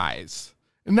seeds prize.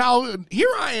 Now, here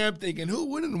I am thinking, who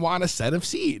wouldn't want a set of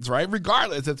seeds, right?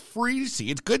 Regardless, it's free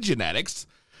seeds, good genetics.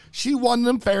 She won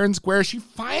them fair and square. She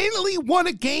finally won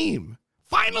a game.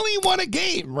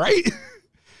 Right?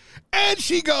 And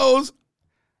she goes,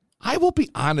 I will be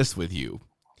honest with you.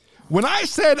 When I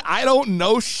said I don't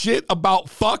know shit about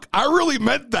fuck, I really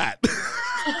meant that.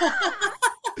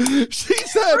 She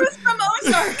said, Bruce from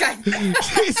Ozark, I think.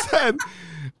 She said,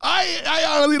 I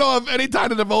honestly don't have any time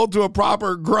to devote to a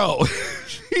proper grow.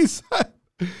 She said,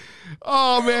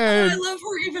 oh, man. I love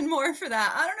her even more for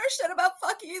that. I don't know shit about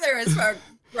fuck either as far as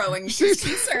growing she's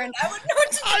concerned. I wouldn't know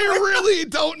what to do. I really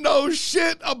don't know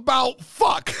shit about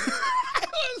fuck. I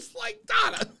was like,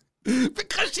 Donna,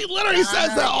 because she literally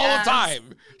says that all the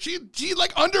time. She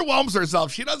like underwhelms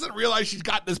herself. She doesn't realize she's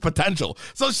got this potential.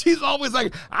 So she's always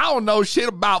like, I don't know shit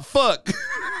about fuck.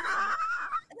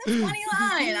 That's a funny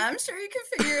line. I'm sure you can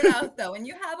figure it out, though. And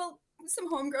you have some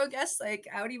homegrown guests, like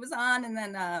Audi was on, and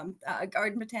then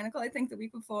Garden Botanical, I think, the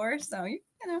week before. So, you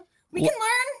know, we can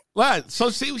learn.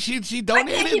 So she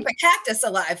donated. I can't keep a cactus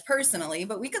alive, personally,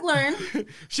 but we could learn.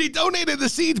 She donated the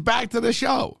seeds back to the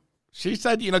show. She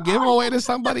said, give them away to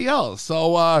somebody else.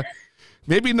 So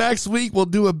maybe next week we'll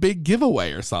do a big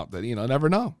giveaway or something. Never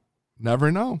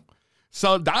know.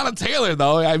 So Donna Taylor,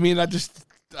 though, I mean, I just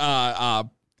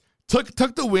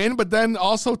took the win, but then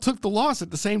also took the loss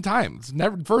at the same time. It's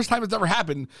never first time it's ever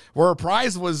happened where a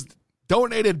prize was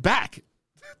donated back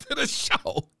to the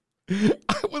show.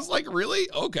 I was like, really?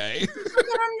 Okay. I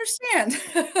don't understand.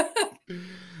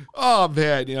 Oh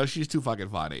man, she's too fucking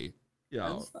funny.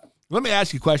 Let me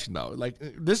ask you a question though. Like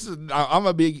this is, I'm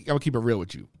gonna keep it real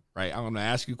with you, right? I'm gonna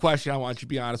ask you a question. I want you to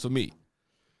be honest with me.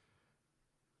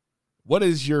 What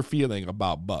is your feeling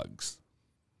about bugs?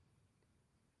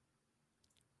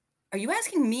 Are you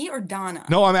asking me or Donna?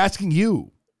 No, I'm asking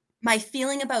you. My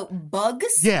feeling about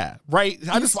bugs? Yeah, right.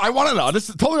 I want to know. This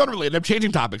is totally unrelated. I'm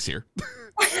changing topics here.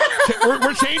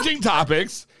 we're changing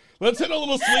topics. Let's hit a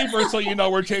little sleeper so you know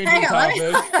we're changing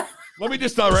topics. Let me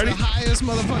just ready. The highest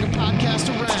motherfucking podcast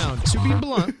around. To be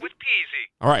blunt, with Peasy.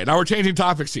 All right, now we're changing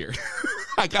topics here.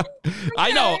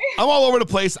 I know. I'm all over the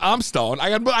place. I'm stoned. I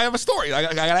have a story.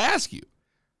 I got to ask you.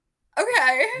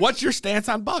 Okay. What's your stance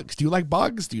on bugs? Do you like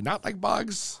bugs? Do you not like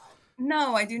bugs?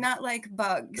 No, I do not like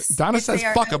bugs. Donna says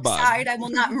fuck a bug. I will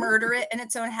not murder it in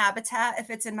its own habitat. If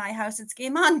it's in my house, it's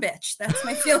game on, bitch. That's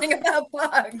my feeling about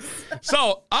bugs.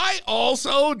 So I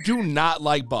also do not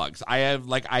like bugs.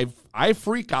 I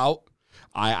freak out.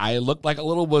 I look like a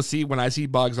little wussy when I see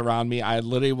bugs around me. I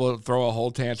literally will throw a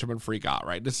whole tantrum and freak out,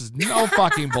 right? This is no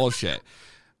fucking bullshit.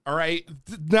 All right.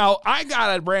 Now, I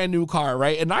got a brand new car,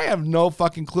 right? And I have no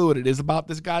fucking clue what it is about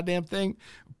this goddamn thing.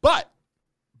 But,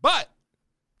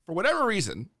 for whatever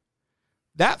reason,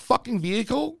 that fucking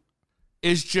vehicle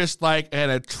is just like an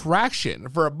attraction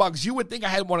for bugs. You would think I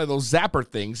had one of those zapper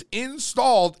things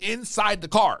installed inside the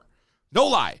car. No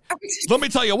lie. Let me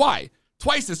tell you why.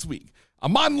 Twice this week.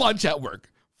 I'm on lunch at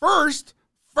work. First,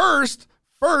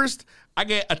 I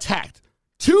get attacked.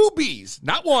 2 bees,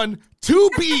 not 1, 2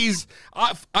 bees.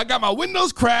 I got my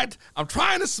windows cracked. I'm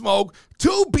trying to smoke.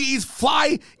 2 bees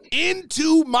fly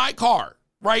into my car,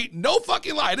 right? No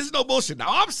fucking lie. This is no bullshit. Now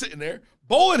I'm sitting there,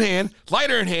 bowl in hand,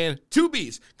 lighter in hand, 2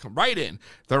 bees come right in.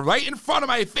 They're right in front of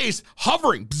my face,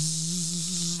 hovering,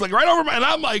 bzzz, like right over my, and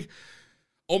I'm like,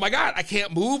 oh my God, I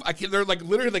can't move. They're like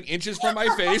literally like inches from my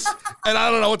face, and I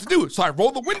don't know what to do. So I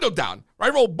roll the window down. I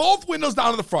roll both windows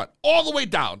down to the front, all the way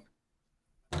down.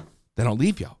 They don't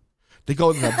leave, yo. They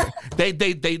go, they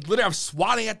literally have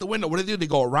swatting at the window. What do? They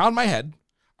go around my head,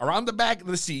 around the back of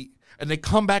the seat, and they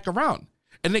come back around.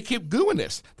 And they keep doing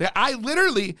this. I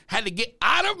literally had to get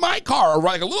out of my car,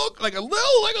 like a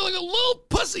little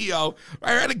pussy, yo.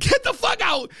 I had to get the fuck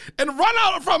out and run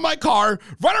out from my car,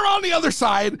 run around the other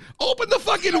side, open the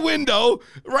fucking window,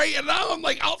 right? And now I'm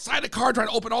like outside the car trying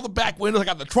to open all the back windows. I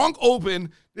got the trunk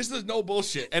open. This is no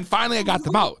bullshit. And finally I got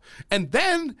them out. And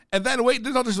then wait,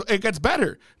 it gets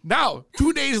better. Now,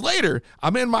 2 days later,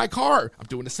 I'm in my car. I'm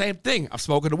doing the same thing. I'm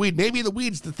smoking the weed. Maybe the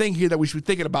weed's the thing here that we should be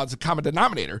thinking about as a common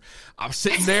denominator. I'm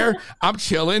sitting there, I'm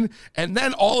chilling, and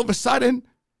then all of a sudden,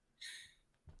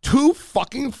 2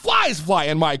 fucking flies fly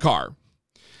in my car.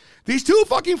 These 2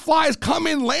 fucking flies come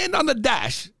in, land on the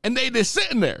dash, and they just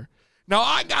sitting there. Now,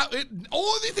 I got it.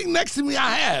 Only thing next to me I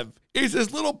have is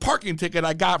this little parking ticket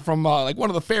I got from like one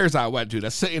of the fairs I went to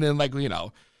that's sitting in like,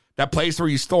 that place where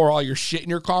you store all your shit in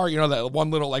your car, that one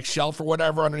little like shelf or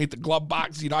whatever underneath the glove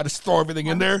box, I just throw everything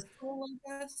in there.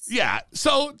 Yeah.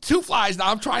 So 2 flies.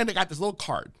 Now I got this little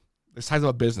card, the size of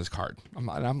a business card.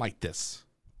 I'm like this.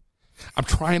 I'm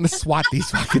trying to swat these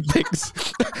fucking things.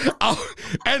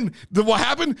 And what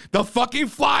happened? The fucking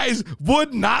flies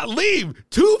would not leave.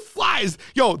 2 flies.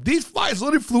 Yo, these flies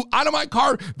literally flew out of my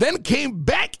car, then came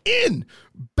back in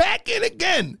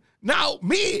again. Now,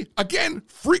 me, again,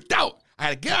 freaked out. I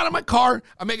had to get out of my car.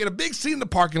 I'm making a big scene in the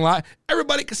parking lot.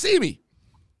 Everybody can see me.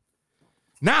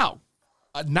 Now,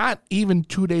 not even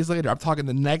 2 days later, I'm talking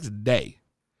the next day,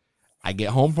 I get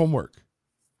home from work.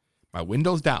 My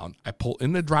window's down. I pull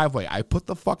in the driveway. I put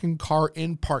the fucking car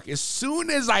in park. As soon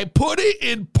as I put it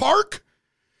in park,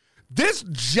 this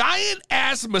giant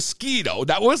ass mosquito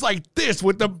that was like this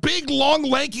with the big long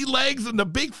lanky legs and the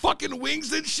big fucking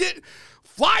wings and shit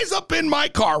flies up in my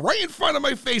car right in front of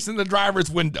my face in the driver's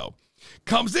window.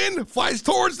 Comes in, flies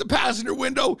towards the passenger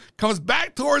window, comes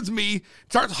back towards me,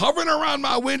 starts hovering around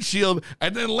my windshield,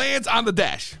 and then lands on the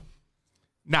dash.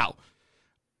 Now,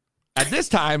 at this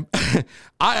time,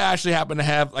 I actually happen to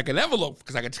have like an envelope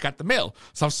because I just got the mail.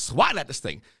 So I'm swatting at this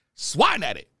thing, swatting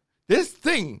at it. This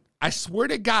thing, I swear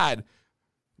to God,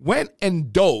 went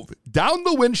and dove down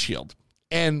the windshield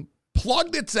and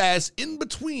plugged its ass in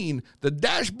between the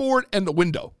dashboard and the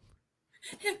window.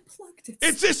 It plugged it.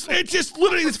 It just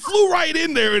literally flew right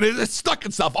in there and it stuck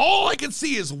itself. All I can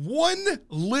see is one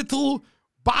little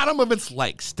bottom of its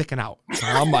leg sticking out. So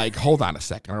I'm like, hold on a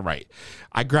second. All right.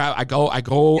 I go,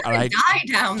 You're and I die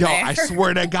down there. I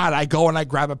swear to God, I go and I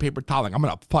grab a paper towel. Like, I'm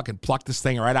going to fucking pluck this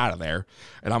thing right out of there,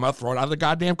 and I'm going to throw it out of the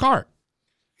goddamn car.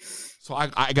 So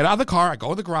I get out of the car. I go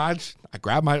to the garage. I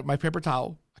grab my paper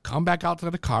towel. I come back out to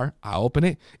the car. I open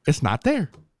it. It's not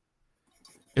there.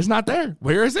 It's not there.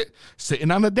 Where is it? Sitting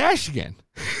on the dash again.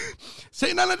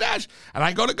 Sitting on the dash. And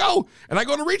I go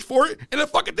to reach for it, and the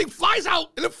fucking thing flies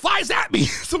out, and it flies at me.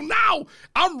 So now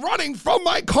I'm running from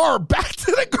my car back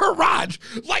to the garage,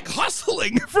 like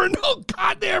hustling for no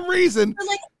goddamn reason.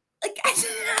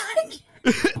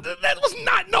 That was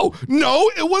not, no,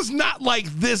 it was not like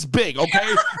this big,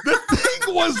 okay? The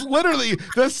thing was literally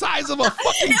the size of a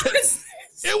fucking,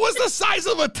 it was the size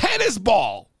of a tennis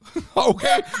ball.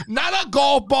 Okay, not a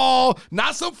golf ball,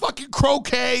 not some fucking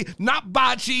croquet, not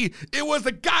bocce. It was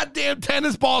a goddamn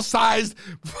tennis ball sized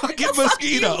fucking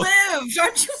mosquito.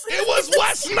 It was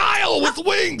West Nile with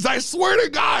wings. I swear to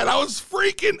God, I was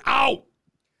freaking out.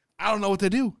 I don't know what to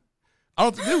do. I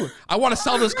don't know what to do. I want to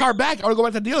sell this car back. I want to go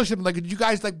back to the dealership and like, did you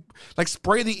guys like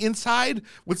spray the inside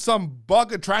with some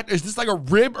bug attractor? Is this like a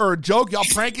rib or a joke? Y'all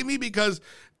pranking me? Because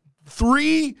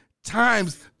 3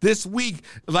 times this week,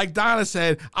 like Donna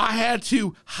said, I had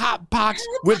to hot box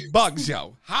with bugs,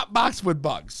 yo. Hot box with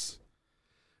bugs.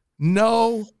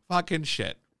 No fucking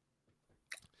shit.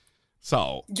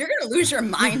 So you're gonna lose your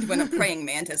mind when a praying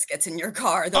mantis gets in your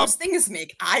car. Those things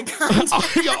make eye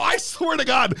contact. Yo, I swear to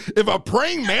God, if a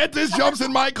praying mantis jumps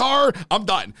in my car, I'm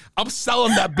done. I'm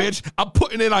selling that bitch. I'm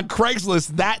putting it on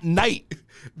Craigslist that night.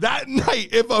 That night,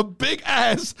 if a big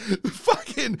ass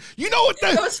fucking, you know what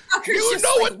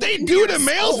they do to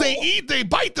males? They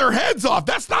bite their heads off.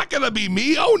 That's not gonna be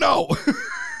me. Oh no.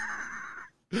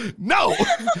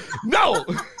 No.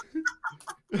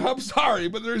 I'm sorry,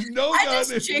 but there's no I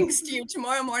just jinxed you.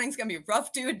 Tomorrow morning's gonna be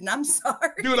rough, dude, and I'm sorry.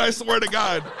 Dude, I swear to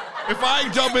God, if I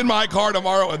jump in my car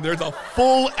tomorrow and there's a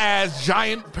full ass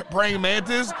giant praying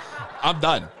mantis, I'm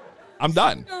done. I'm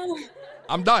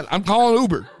calling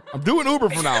Uber. I'm doing Uber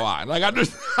from now on. Like I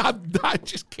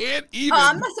just can't even.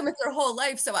 I'm messing with their whole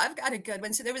life, so I've got a good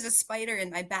one. So there was a spider in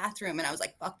my bathroom, and I was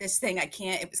like, "Fuck this thing! I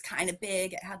can't." It was kind of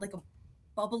big. It had like a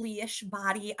bubbly-ish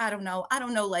body. I don't know,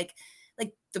 like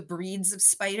the breeds of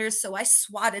spiders. So I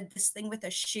swatted this thing with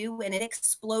a shoe, and it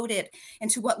exploded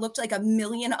into what looked like a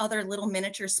million other little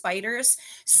miniature spiders.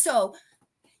 So.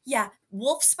 Yeah,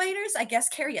 wolf spiders, I guess,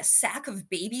 carry a sack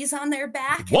of babies on their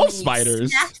back. Wolf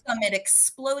spiders? Smack them, it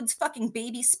explodes fucking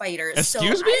baby spiders.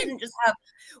 Excuse me? I didn't just have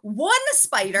one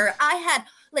spider. I had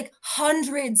like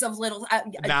hundreds of little.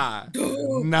 Nah.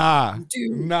 In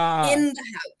the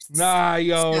house. Nah,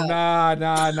 yo, So- nah.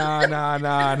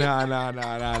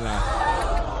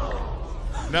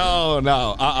 No,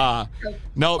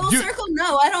 No, Full circle,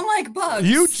 no, I don't like bugs.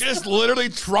 you just literally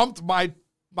trumped my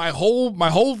whole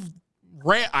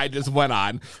rant I just went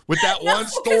on with that one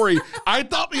story. I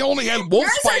thought we only had wolf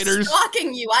spiders.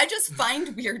 Stalking you. I just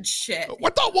find weird shit. I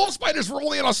thought wolf spiders were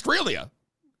only in Australia.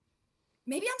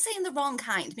 Maybe I'm saying the wrong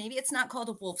kind. Maybe it's not called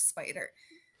a wolf spider.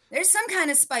 There's some kind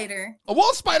of spider. A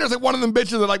wolf spider's like one of them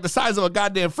bitches that are like the size of a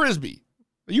goddamn frisbee.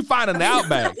 You find in the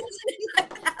outback.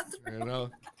 You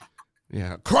know?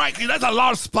 Yeah. Crikey, that's a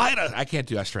lot of spider. I can't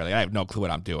do Australia. I have no clue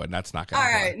what I'm doing. That's not going to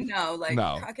All right,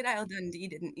 No. Crocodile Dundee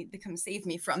didn't need to come save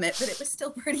me from it, but it was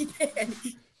still pretty big.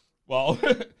 Well,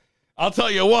 I'll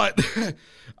tell you what.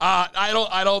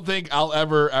 I don't think I'll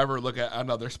ever look at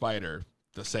another spider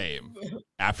the same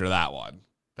after that one.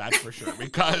 That's for sure.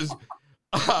 Because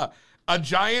a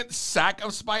giant sack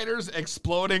of spiders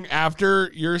exploding after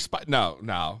your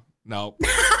No.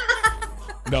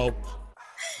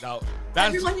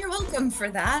 Everyone, you're welcome for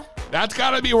that. That's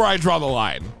got to be where I draw the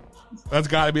line.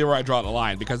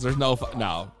 Because there's no.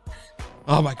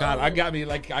 Oh my God, I got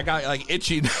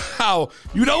itchy now.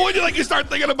 You know when you start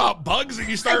thinking about bugs and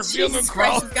you start feeling them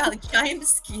crawl. You've got like giant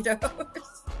mosquitoes.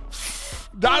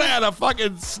 Donna had a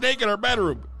fucking snake in her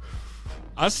bedroom.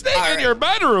 A snake in your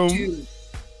bedroom? Dude.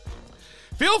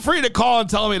 Feel free to call and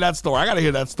tell me that story. I got to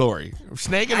hear that story.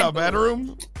 Snake in the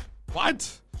bedroom?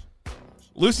 What?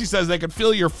 Lucy says they can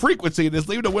feel your frequency. Just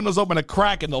leave the windows open a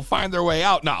crack and they'll find their way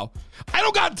out. No, I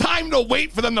don't got time to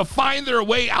wait for them to find their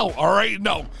way out. All right,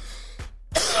 no.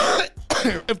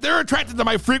 If they're attracted to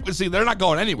my frequency, they're not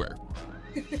going anywhere.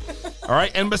 All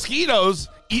right, and mosquitoes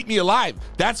eat me alive.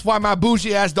 That's why my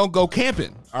bougie ass don't go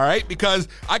camping. All right, because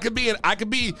I could be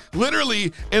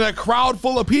literally in a crowd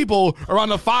full of people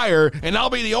around a fire, and I'll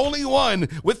be the only one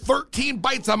with 13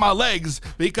 bites on my legs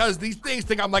because these things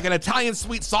think I'm like an Italian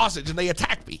sweet sausage, and they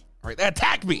attack me. All right, they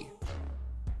attack me.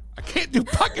 I can't do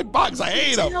fucking bugs. I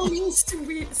hate them. Italian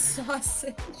sweet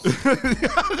sausage.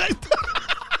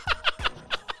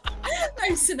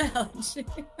 Nice analogy.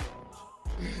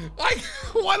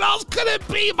 What else could it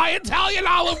be? My Italian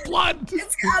olive blood.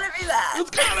 It's gotta be that. It's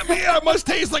gotta be. It must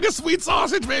taste like a sweet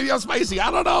sausage. Maybe I'm spicy.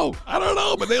 I don't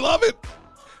know, but they love it.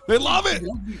 They love it.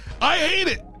 I hate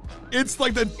it. It's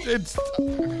like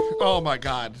oh my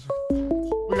God.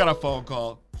 We got a phone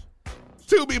call.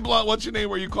 To be blunt, what's your name?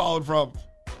 Where you calling from?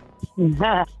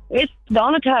 It's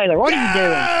Donna Taylor. What are you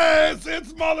doing? Yes,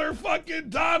 it's motherfucking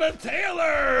Donna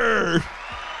Taylor.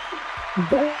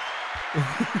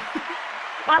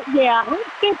 Yeah, I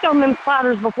stepped on them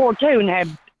spiders before too, and had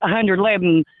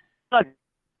 111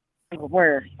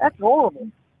 everywhere. That's horrible.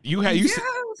 You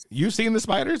seen the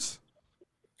spiders?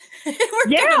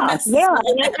 Yeah.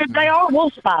 They are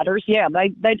wolf spiders. Yeah,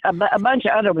 they a bunch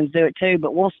of other ones do it too,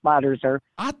 but wolf spiders are.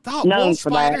 I thought known wolf for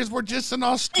spiders that. were just in Thank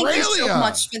you Australia. so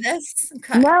much for this.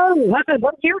 Okay. No, they're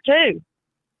here too.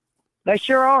 They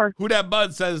sure are. Who that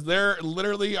bud says there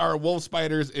literally are wolf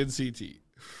spiders in CT.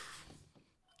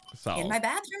 So In my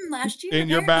bathroom last year. in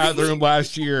your bathroom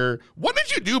last year. What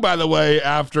did you do, by the way,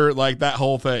 after like that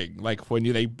whole thing? Like when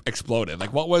they exploded?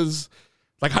 Like what was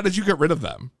like? How did you get rid of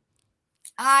them?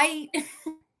 Oh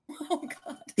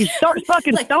God. You start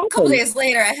fucking Like a couple stomping. days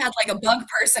later, I had like a bug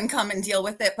person come and deal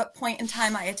with it. But point in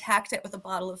time, I attacked it with a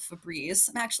bottle of Febreze.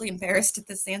 I'm actually embarrassed at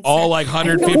this answer. All like I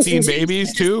know 115 it's- babies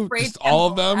I just too? sprayed Just all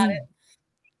of chemical at them? it.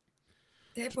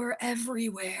 They were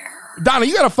everywhere. Donna,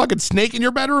 you got a fucking snake in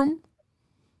your bedroom?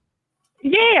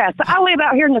 Yeah, so I live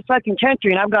out here in the fucking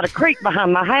country, and I've got a creek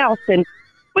behind my house, and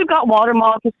we've got water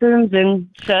moccasins and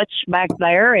such back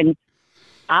there. And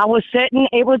I was sitting,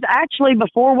 it was actually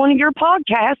before one of your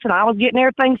podcasts, and I was getting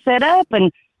everything set up,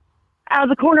 and out of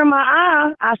the corner of my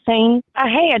eye, I seen a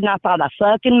head, and I thought, a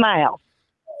fucking mouse.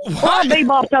 Well, I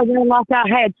bebopped over there like I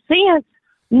had sense.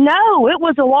 No, it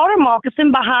was a water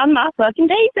moccasin behind my fucking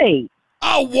TV.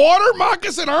 A water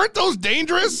moccasin? Aren't those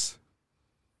dangerous?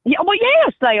 Yeah, well,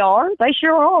 yes, they are. They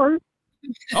sure are.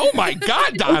 Oh my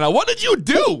God, Donna, what did you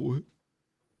do?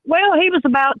 Well, he was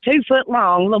about 2 foot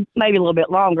long, maybe a little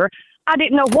bit longer. I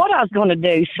didn't know what I was going to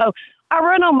do, so I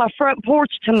run on my front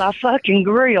porch to my fucking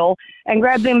grill and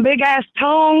grabbed them big-ass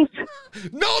tongs.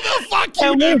 No, the fuck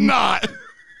you did not.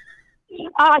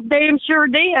 I damn sure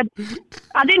did.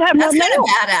 I didn't have That's nothing kind of else.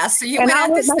 badass. So you And went I at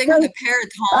went this back thing with up- a pair of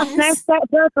I tongs. snatched that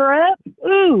sucker up.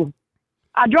 Ooh.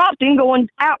 I dropped him going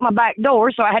out my back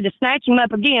door, so I had to snatch him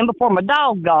up again before my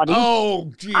dog got him.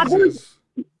 Oh, Jesus.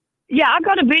 Yeah, I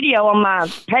got a video on my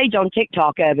page on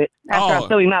TikTok of it after I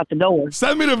threw him out the door.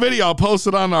 Send me the video. I'll post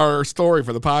it on our story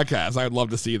for the podcast. I'd love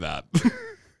to see that.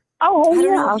 Oh, I don't yeah,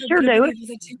 know I'll if sure I'm do gonna it. be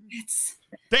able to do it.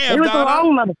 Damn, He was a Donna.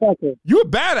 wrong motherfucker. You a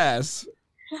badass.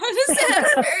 I just said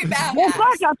that's very badass. Well,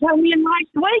 fuck, I told you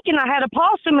last week, and I had a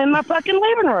possum in my fucking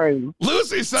living room.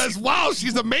 Lucy says, wow,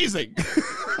 she's amazing.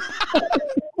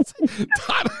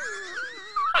 Donna.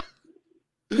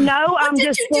 No, I'm did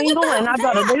just you do single, about and I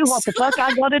gotta do what the fuck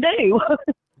I gotta do.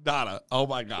 Donna, oh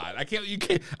my God. I can't,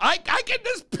 I can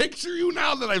just picture you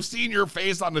now that I've seen your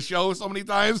face on the show so many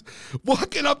times,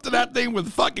 walking up to that thing with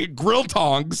fucking grill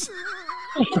tongs.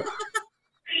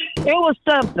 It was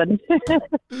something.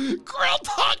 Grill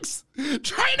tongs!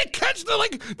 Trying to catch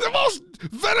the most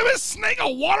venomous snake,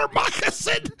 a water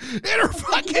moccasin in her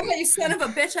fucking... You son of a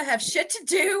bitch, I have shit to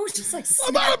do. Just like I'm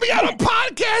about to be on a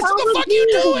podcast. What the Oh, fuck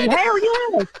you doing? Hell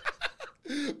yeah.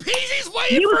 Peasy's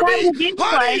waiting You was for having a me. good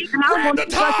Honey, play, and I grab wanted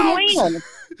the to fucking tongs.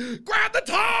 win. Grab the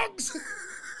tongs.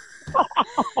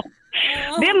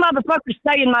 Them motherfuckers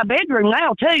stay in my bedroom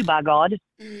now, too, by God.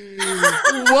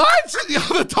 What?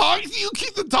 The tongs? You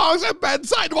keep the tongs at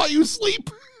bedside while you sleep?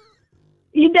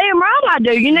 You damn right I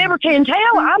do. You never can tell.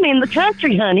 I'm in the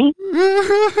country, honey.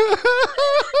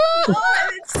 Oh,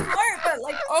 it's smart, but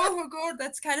like, oh my God,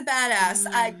 that's kind of badass.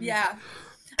 Yeah.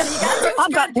 I mean,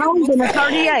 you gotta do what I've you got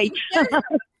gotta do. tongs in a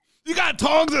 38. You got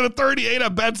tongs and a 38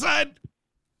 at bedside?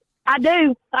 I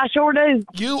do. I sure do.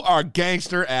 You are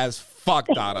gangster as fuck,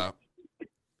 Donna.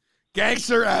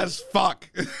 Gangster as fuck.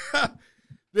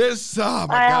 This, oh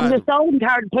my I'm God. just old and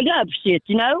tired of putting up shit,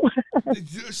 you know?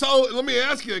 So let me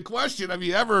ask you a question. Have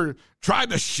you ever tried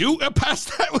to shoot a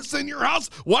pest that was in your house?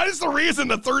 What is the reason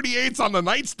the 38's on the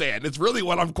nightstand? It's really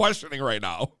what I'm questioning right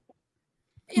now.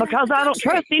 Because I don't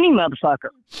trust any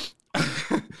motherfucker.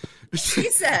 She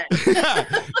said.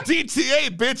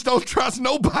 DTA, bitch, don't trust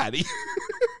nobody.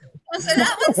 So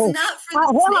that one's not for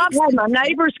the Well, I've snakes. had my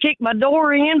neighbors kick my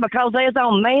door in because they was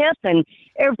on meth and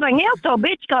everything else, so a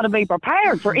bitch got to be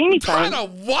prepared for anything. Trying to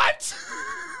what?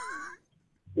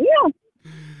 Yeah.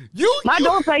 You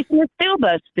Door facing is still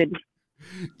busted.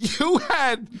 You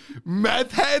had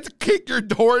meth heads kick your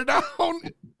door down?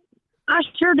 I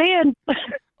sure did.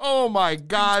 Oh my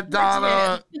God,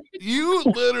 Donna. You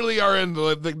literally are in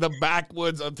the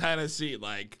backwoods of Tennessee.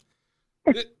 Like,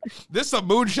 this is a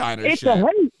moonshiner shit.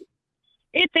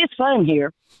 It's fun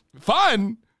here.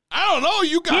 Fun? I don't know.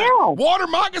 You got water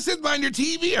moccasins behind your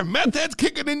TV and meth heads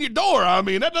kicking in your door. I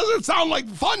mean, that doesn't sound like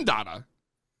fun, Donna.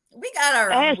 We got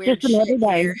our own weird just another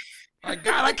day. here. My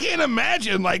God, I can't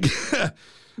imagine, like,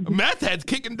 meth heads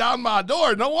kicking down my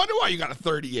door. No wonder why you got a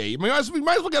 38. We might as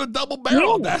well get a double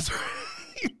barrel. Yeah. That's right.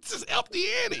 Just help the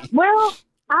ante. Well,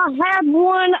 I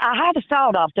had a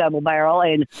sawed-off double barrel,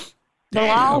 and the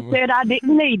law said I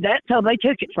didn't need that, so they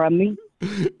took it from me.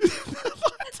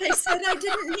 They said I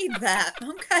didn't need that.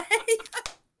 Okay.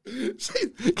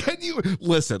 Can you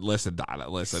listen, Donna?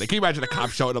 Listen. Can you imagine a cop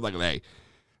showing up like, "Hey,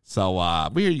 so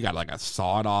we hear you got like a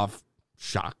sawed-off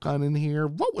shotgun in here.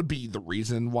 What would be the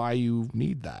reason why you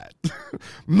need that?"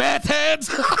 Meth heads.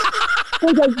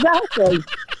 Exactly.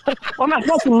 Well, my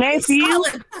fucking nephew.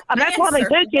 That's why they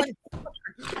took it.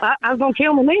 I was gonna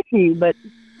kill my nephew, but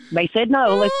they said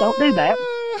no. Let's don't do that.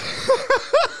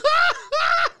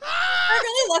 I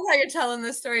really love how you're telling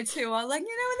this story too. I'm like, they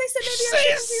said maybe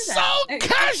I She's shouldn't so do that.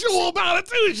 casual about it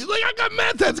too. She's like, I got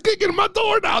meth heads kicking in my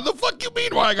door now. The fuck you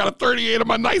mean why I got a 38 on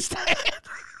my nightstand?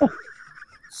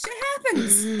 Shit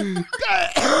happens.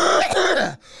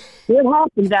 It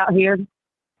happens out here.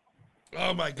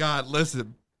 Oh my God,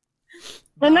 listen.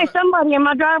 And there's somebody in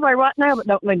my driveway right now that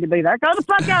don't need to be there. Go the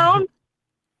fuck on.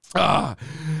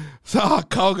 So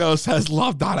Kogo says,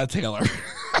 love Donna Taylor.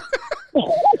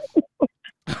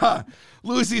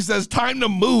 Lucy says, time to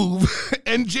move.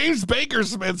 And James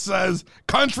Bakersmith says,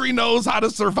 country knows how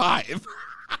to survive.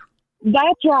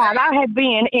 That's right. I have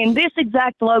been in this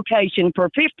exact location for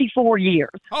 54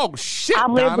 years. Oh, shit,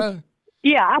 Donna.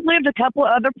 Yeah, I've lived a couple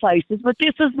of other places, but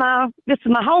this is my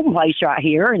home place right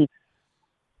here. And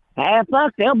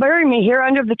fuck, they'll bury me here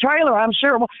under the trailer, I'm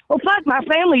sure. Well, fuck, my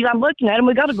family, I'm looking at them.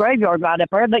 We got a graveyard right up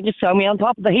there. They just show me on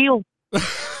top of the hill.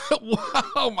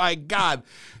 Oh my God.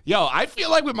 Yo, I feel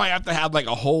like we might have to have like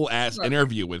a whole ass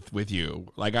interview with you.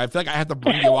 Like, I feel like I have to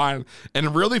bring you on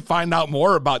and really find out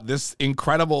more about this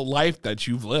incredible life that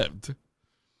you've lived.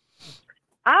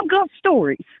 I've got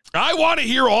stories. I want to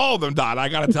hear all of them, Don. I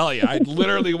got to tell you, I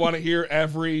literally want to hear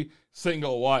every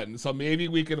single one. So maybe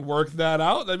we can work that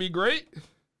out. That'd be great.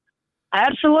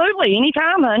 Absolutely.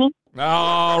 Anytime, honey.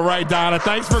 All right, Donna.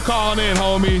 Thanks for calling in,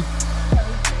 homie.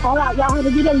 All right, y'all have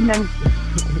a good evening.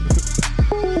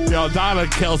 Yo, Donna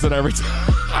kills it every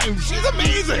time. She's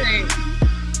amazing.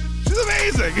 She's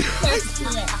amazing.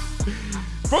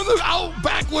 From the out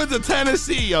backwoods of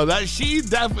Tennessee, yo, that she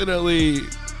definitely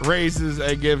raises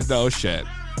and gives no shit.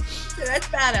 Dude, that's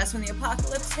badass. When the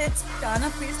apocalypse hits,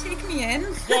 Donna, please take me in.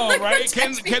 Yo, right?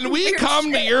 Can we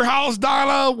come to your house,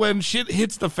 Donna, when shit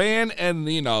hits the fan and,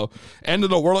 end of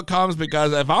the world comes?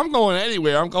 Because if I'm going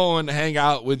anywhere, I'm going to hang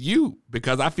out with you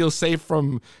because I feel safe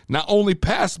from not only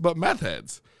pests, but meth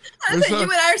heads. I bet you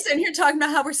and I are sitting here talking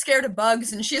about how we're scared of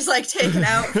bugs, and she's like taking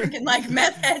out freaking like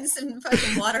meth heads and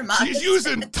fucking water moccasins. She's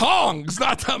using tongs,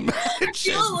 not to mention. I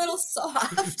feel a little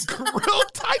soft.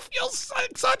 I feel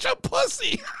like such a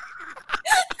pussy.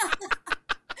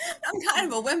 I'm kind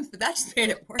of a wimp, but that just made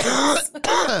it worse.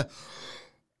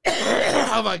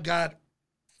 Oh my God.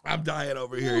 I'm dying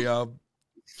over here, yo.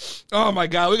 Oh my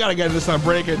God. We got to get into some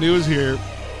breaking news here.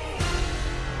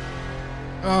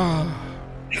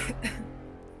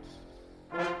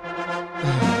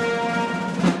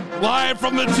 Live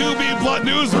from the 2B Blood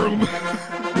Newsroom.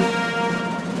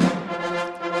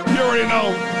 You already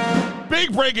know.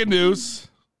 Big breaking news.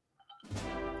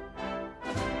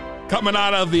 Coming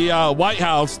out of the White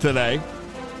House today,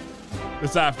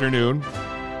 this afternoon.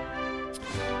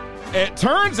 It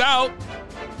turns out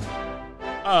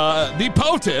the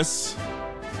POTUS,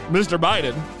 Mr.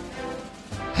 Biden,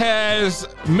 has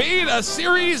made a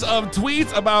series of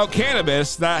tweets about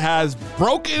cannabis that has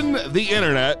broken the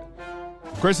internet.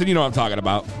 Kristen, you know what I'm talking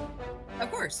about. Of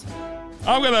course.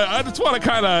 I just want to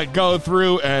kind of go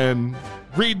through and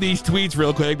read these tweets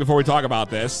real quick before we talk about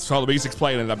this. So let me just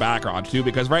explain in the background too,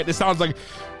 because this sounds like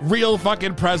real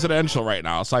fucking presidential right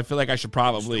now. So I feel like I should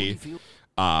probably,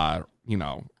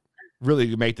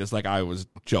 really make this like I was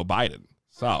Joe Biden.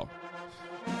 So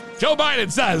Joe Biden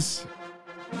says,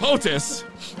 POTUS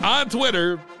on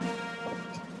Twitter,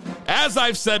 as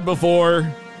I've said before,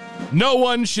 no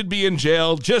one should be in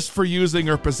jail just for using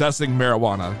or possessing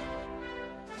marijuana.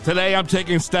 Today, I'm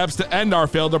taking steps to end our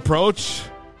failed approach.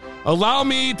 Allow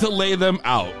me to lay them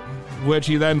out, which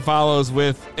he then follows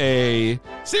with a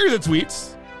series of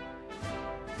tweets.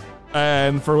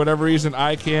 And for whatever reason,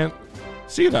 I can't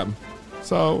see them.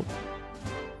 So,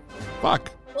 fuck.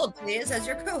 Well, please, as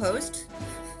your co-host.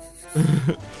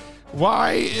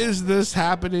 Why is this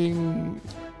happening?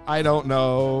 I don't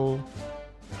know.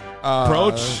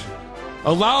 Approach.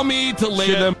 Allow me to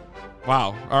lay them.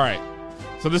 Wow. All right.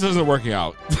 So this isn't working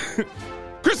out.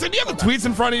 Kristen, do you have the tweets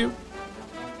in front of you?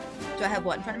 Do I have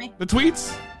what in front of me? The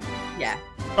tweets? Yeah.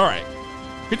 All right.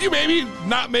 Could you maybe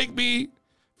not make me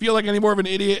feel like any more of an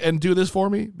idiot and do this for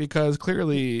me? Because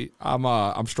clearly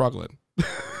I'm struggling.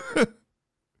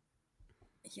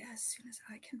 Yeah, as soon as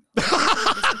I can.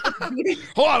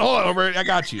 Hold on, over. I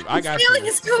got you. I'm feeling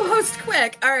his co-host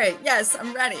quick. All right. Yes,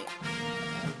 I'm ready.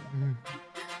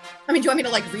 I mean, do you want me to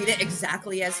like read it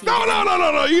exactly as he?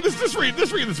 No. You just read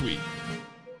the tweet.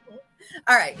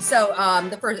 All right. So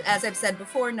the first, as I've said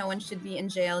before, no one should be in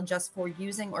jail just for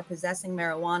using or possessing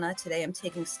marijuana. Today, I'm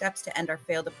taking steps to end our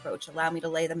failed approach. Allow me to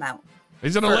lay them out.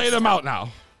 He's going to lay them out now.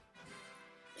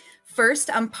 First,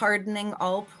 I'm pardoning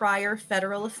all prior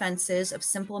federal offenses of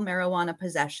simple marijuana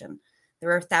possession.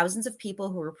 There are thousands of people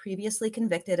who were previously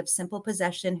convicted of simple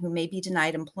possession who may be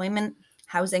denied employment,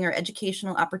 housing, or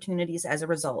educational opportunities as a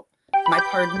result. My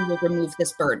pardon will remove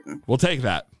this burden. We'll take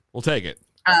that. We'll take it.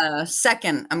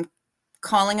 Second, I'm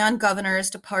calling on governors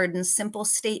to pardon simple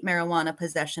state marijuana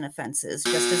possession offenses.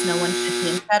 Just as no one should be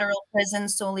in federal prison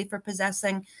solely for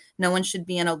possessing, no one should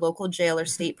be in a local jail or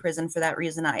state prison for that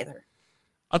reason either.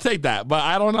 I'll take that, but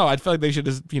I don't know. I feel like they should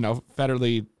just,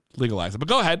 federally legalize it. But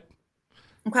go ahead.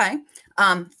 Okay.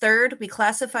 Third, we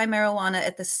classify marijuana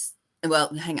at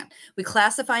We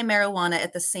classify marijuana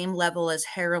at the same level as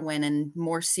heroin and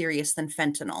more serious than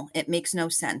fentanyl. It makes no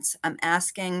sense. I'm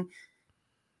asking,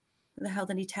 who the hell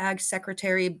did he tag?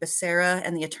 Secretary Becerra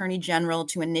and the Attorney General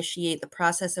to initiate the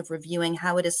process of reviewing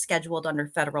how it is scheduled under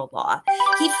federal law.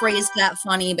 He phrased that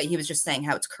funny, but he was just saying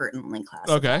how it's currently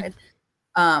classified. Okay.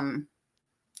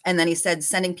 And then he said,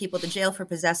 sending people to jail for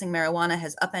possessing marijuana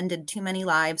has upended too many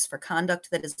lives for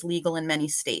conduct that is legal in many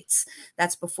states.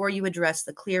 That's before you address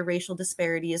the clear racial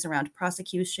disparities around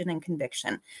prosecution and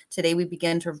conviction. Today, we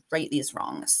begin to right these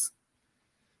wrongs.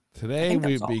 Today,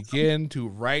 we begin to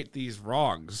right these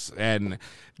wrongs. And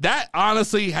that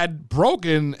honestly had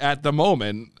broken at the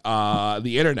moment,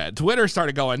 the internet. Twitter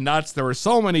started going nuts. There were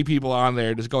so many people on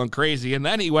there just going crazy. And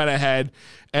then he went ahead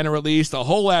and released a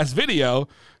whole ass video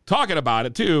talking about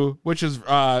it too, which is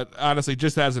honestly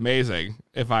just as amazing,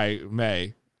 if I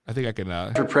may. I think I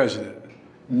can. For president,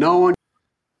 no one.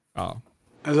 Oh.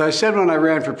 As I said when I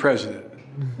ran for president,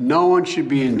 no one should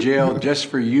be in jail just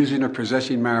for using or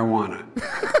possessing marijuana.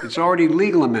 It's already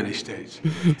legal in many states.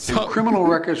 And criminal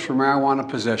records for marijuana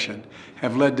possession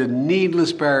have led to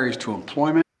needless barriers to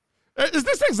employment. Is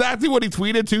this exactly what he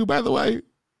tweeted too, by the way?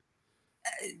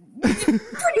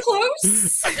 Pretty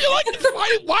close. I feel like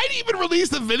why do you even release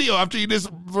the video after you just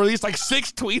released like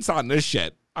 6 tweets on this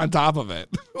shit on top of it?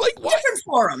 Like what? Different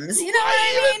forums, you know what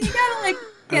I mean? You gotta like.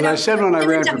 As I said when I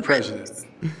ran for president,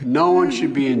 no one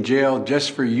should be in jail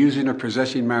just for using or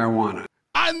possessing marijuana.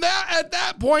 And at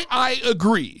that point, I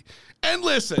agree. And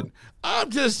listen, I'm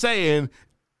just saying,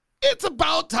 it's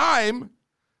about time.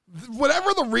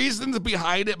 Whatever the reasons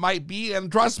behind it might be, and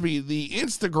trust me, the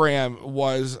Instagram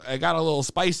got a little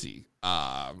spicy.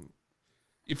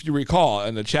 If you recall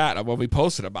in the chat when we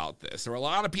posted about this, there were a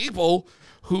lot of people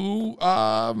who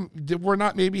were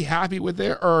not maybe happy with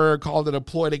it or called it a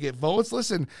ploy to get votes.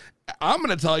 Listen, I'm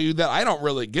going to tell you that I don't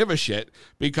really give a shit,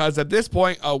 because at this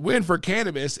point, a win for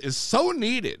cannabis is so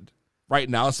needed right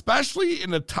now, especially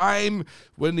in a time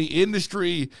when the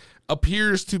industry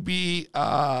appears to be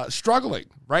struggling,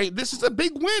 right? This is a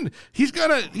big win. He's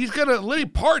gonna let him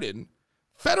pardon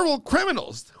federal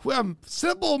criminals who have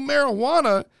simple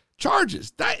marijuana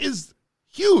charges. That is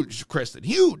huge, Kristen,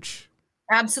 huge.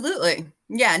 Absolutely.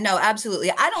 Yeah, no,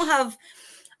 absolutely.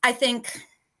 I think,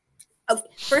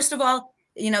 first of all,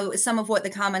 some of what the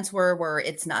comments were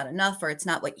it's not enough, or it's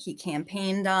not what he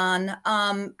campaigned on.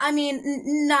 I mean,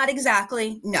 not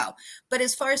exactly, no. But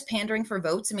as far as pandering for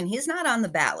votes, I mean, he's not on the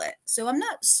ballot. So I'm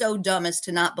not so dumb as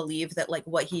to not believe that like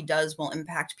what he does will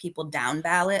impact people down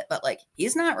ballot, but like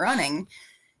he's not running.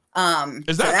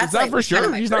 Is that for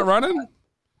sure? He's not running?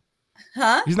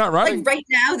 Huh? He's not running? Like right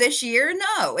now this year?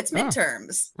 No, it's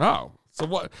midterms. Oh. So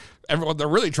what? Everyone, they're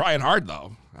really trying hard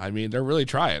though. I mean, they're really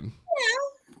trying.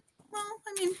 Yeah. Well,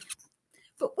 I mean,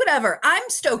 but whatever. I'm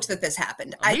stoked that this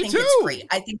happened. I think too. It's great.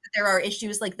 I think that there are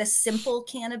issues like the simple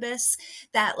cannabis,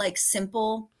 that like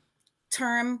simple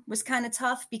term was kind of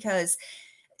tough, because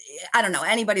I don't know,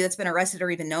 anybody that's been arrested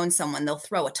or even known someone, they'll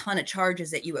throw a ton of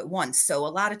charges at you at once. So a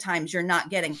lot of times you're not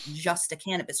getting just a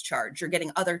cannabis charge. You're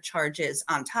getting other charges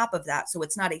on top of that. So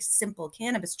it's not a simple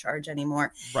cannabis charge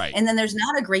anymore. Right. And then there's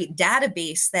not a great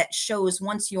database that shows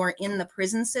once you're in the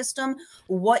prison system,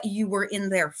 what you were in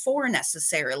there for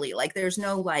necessarily. Like there's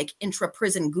no like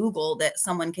intra-prison Google that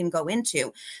someone can go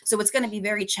into. So it's going to be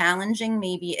very challenging.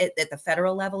 Maybe at the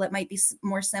federal level, it might be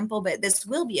more simple, but this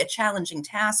will be a challenging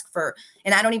task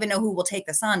and I don't even know who will take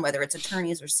this on, whether it's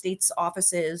attorneys or states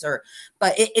offices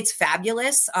but it's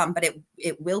fabulous. But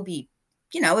it will be,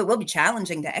 it will be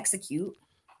challenging to execute.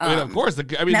 I mean, of course, that's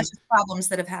just problems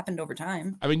that have happened over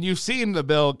time. I mean, you've seen the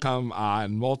bill come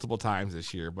on multiple times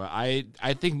this year, but I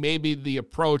think maybe the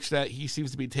approach that he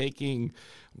seems to be taking,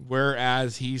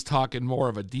 whereas he's talking more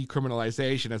of a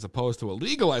decriminalization as opposed to a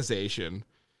legalization,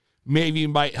 maybe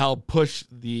might help push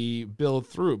the bill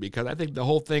through, because I think the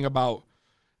whole thing about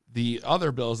the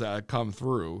other bills that have come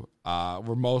through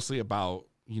were mostly about,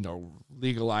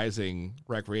 legalizing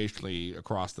recreationally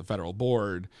across the federal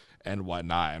board and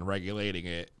whatnot and regulating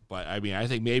it. But I mean, I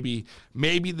think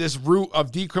maybe this route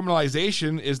of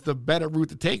decriminalization is the better route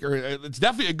to take, or it's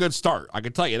definitely a good start. I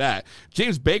can tell you that.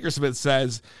 James Bakersmith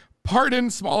says, pardon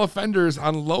small offenders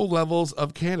on low levels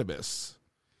of cannabis.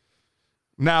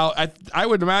 Now, I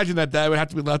would imagine that would have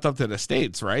to be left up to the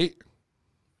states, right?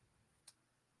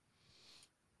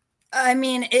 I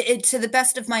mean, to the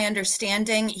best of my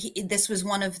understanding, this was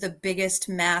one of the biggest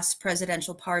mass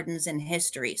presidential pardons in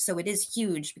history. So it is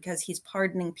huge because he's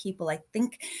pardoning people. I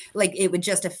think like it would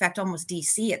just affect almost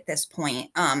DC at this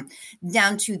point.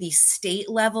 Down to the state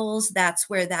levels, that's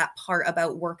where that part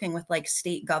about working with like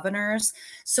state governors.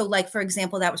 So like, for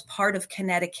example, that was part of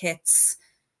Connecticut's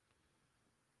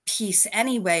piece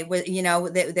anyway,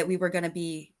 that we were going to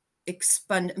be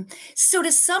expunged. So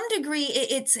to some degree,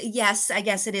 it's yes, I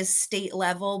guess it is state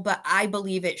level, but I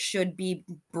believe it should be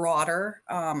broader.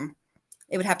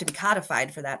 It would have to be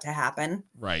codified for that to happen.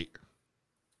 Right.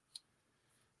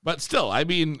 But still, I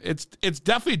mean, it's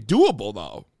definitely doable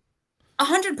though.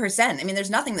 100%. I mean,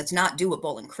 there's nothing that's not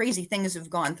doable, and crazy things have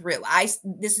gone through.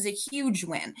 This is a huge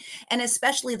win. And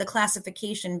especially the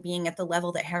classification being at the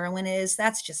level that heroin is,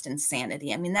 that's just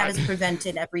insanity. I mean, that has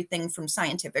prevented everything from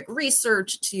scientific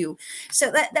research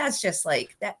so that's just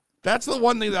like that. That's the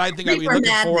one thing that I think I'd be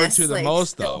looking forward to the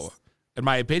most, though, in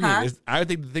my opinion, is I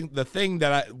think the thing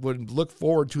that I would look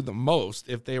forward to the most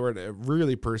if they were to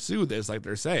really pursue this, like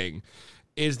they're saying,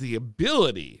 is the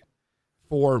ability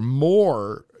for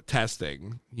more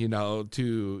testing,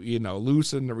 to,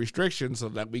 loosen the restrictions so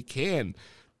that we can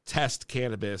test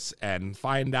cannabis and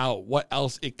find out what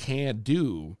else it can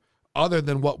do other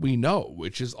than what we know,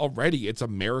 which is already, it's a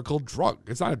miracle drug.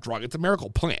 It's not a drug. It's a miracle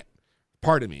plant.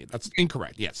 Pardon me. That's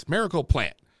incorrect. Yes. Miracle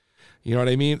plant. You know what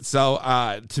I mean? So,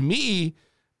 to me,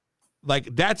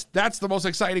 like that's the most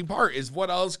exciting part is what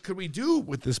else could we do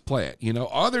with this plant,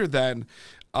 other than,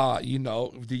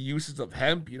 the uses of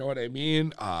hemp, you know what I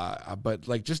mean? But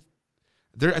like just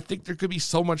I think there could be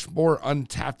so much more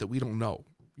untapped that we don't know.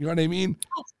 You know what I mean?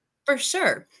 For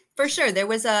sure. For sure. There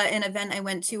was an event I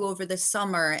went to over the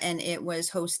summer, and it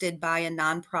was hosted by a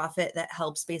nonprofit that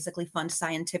helps basically fund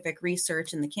scientific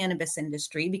research in the cannabis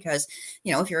industry. Because,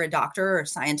 if you're a doctor or a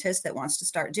scientist that wants to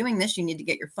start doing this, you need to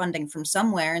get your funding from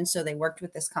somewhere. And so they worked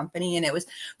with this company, and it was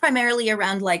primarily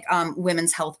around like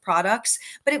women's health products.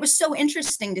 But it was so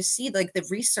interesting to see like the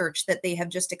research that they have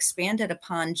just expanded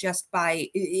upon just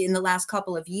in the last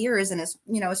couple of years. And as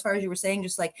far as you were saying,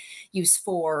 just like use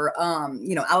for,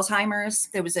 Alzheimer's,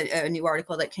 there was a new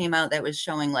article that came out that was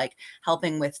showing like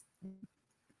helping with,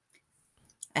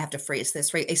 I have to phrase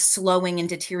this right, a slowing and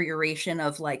deterioration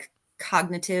of like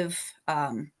cognitive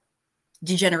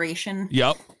degeneration.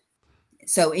 Yep.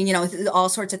 So, all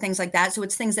sorts of things like that. So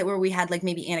it's things where we had like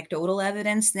maybe anecdotal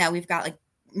evidence. Now we've got like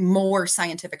more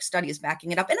scientific studies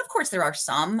backing it up. And of course there are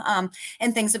some,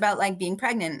 and things about like being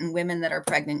pregnant and women that are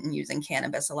pregnant and using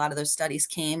cannabis. A lot of those studies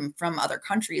came from other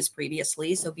countries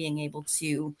previously. So being able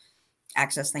to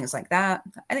access things like that,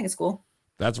 I think it's cool.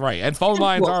 That's right. And phone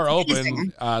lines are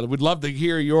open. We'd love to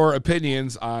hear your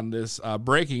opinions on this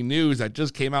breaking news that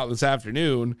just came out this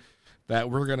afternoon, that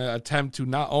we're going to attempt to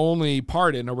not only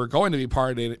pardon, or we're going to be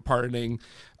pardoning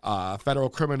federal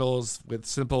criminals with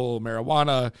simple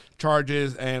marijuana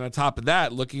charges, and on top of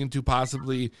that, looking to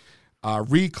possibly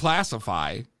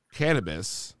reclassify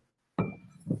cannabis,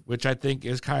 which I think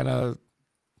is kind of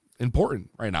important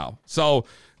right now. So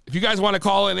if you guys want to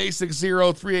call in,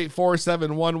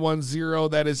 860-384-7110.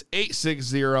 That is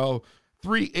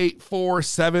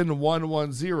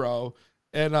 860-384-7110.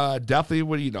 And definitely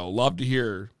would, love to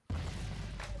hear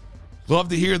Love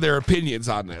to hear their opinions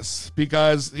on this,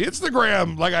 because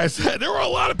Instagram, like I said, there were a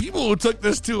lot of people who took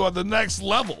this to on the next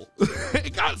level.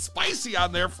 It got spicy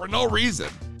on there for no reason.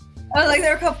 Oh, like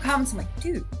there were a couple comments. I'm like,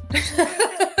 dude.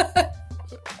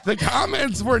 The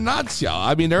comments were nuts, y'all.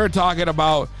 I mean, they were talking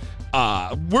about,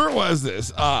 where was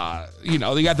this? You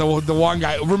know, they got the one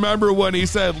guy. Remember when he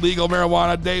said legal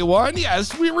marijuana day one?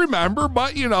 Yes, we remember,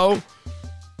 but you know,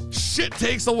 shit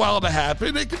takes a while to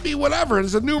happen. It could be whatever.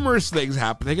 There's numerous things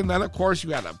happening. And then, of course, you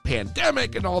got a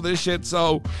pandemic and all this shit.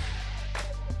 So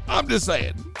I'm just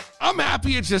saying, I'm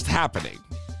happy it's just happening.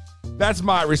 That's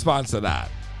my response to that.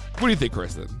 What do you think,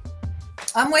 Kristen?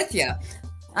 I'm with you.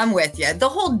 The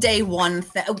whole day one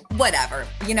thing, whatever.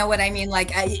 You know what I mean?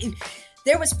 Like,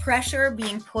 there was pressure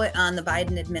being put on the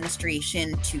Biden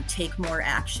administration to take more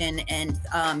action and,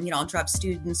 drop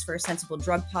students for a sensible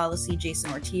drug policy.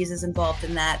 Jason Ortiz is involved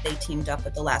in that. They teamed up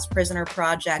with the Last Prisoner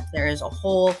Project. There is a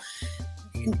whole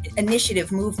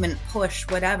initiative, movement, push,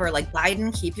 whatever, like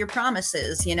Biden, keep your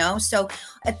promises, you know? So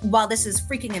while this is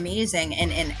freaking amazing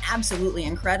and absolutely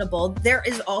incredible, there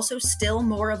is also still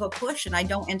more of a push. And I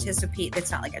don't anticipate,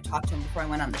 it's not like I talked to him before I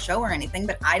went on the show or anything,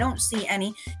 but I don't see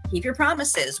any keep your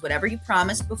promises, whatever you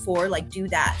promised before, like do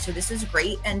that. So this is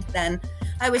great. And then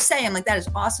I was saying, like, that is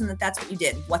awesome that that's what you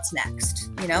did. What's next?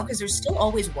 You know, because there's still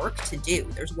always work to do.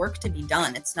 There's work to be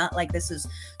done. It's not like this is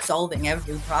solving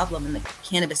every problem in the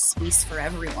cannabis space for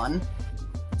everyone.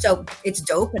 So it's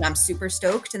dope and I'm super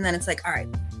stoked. And then it's like, all right,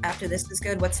 after this is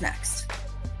good, what's next?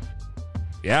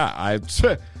 Yeah, I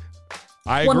agree.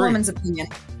 One woman's opinion.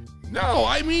 No,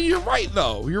 I mean, you're right,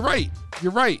 though. You're right.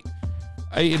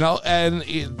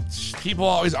 People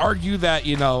always argue that,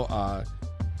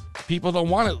 people don't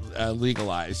want it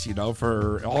legalized,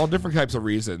 for all different types of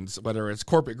reasons, whether it's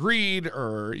corporate greed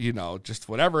or, just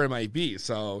whatever it might be.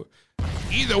 So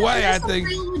either way, I think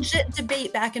there's a real legit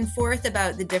debate back and forth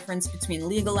about the difference between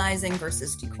legalizing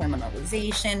versus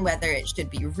decriminalization, whether it should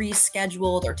be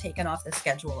rescheduled or taken off the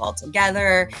schedule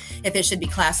altogether, if it should be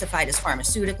classified as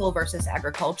pharmaceutical versus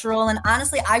agricultural. And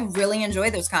honestly, I really enjoy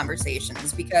those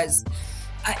conversations because,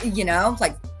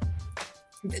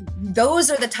 those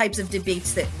are the types of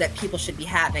debates that people should be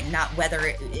having, not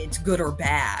whether it's good or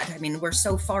bad. I mean, we're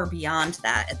so far beyond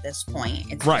that at this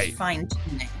point. It's right. Just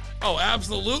fine-tuning. Oh,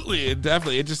 absolutely.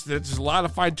 Definitely. It's just a lot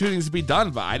of fine tuning to be done,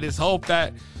 but I just hope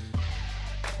that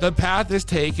the path is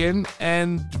taken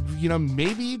and,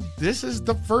 maybe this is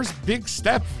the first big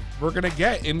step we're going to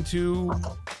get into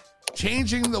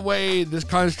changing the way this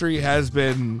country has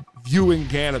been viewing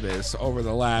cannabis over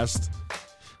the last,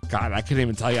 God, I couldn't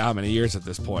even tell you how many years at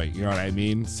this point. You know what I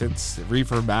mean? Since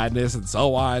Reefer Madness and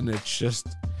so on, it's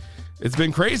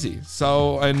been crazy.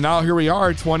 So, and now here we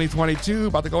are, 2022,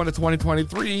 about to go into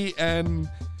 2023, and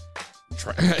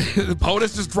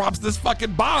POTUS just drops this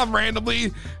fucking bomb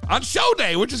randomly on show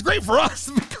day, which is great for us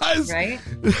because right?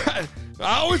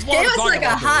 I always want to talk about it. It was like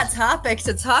a hot topic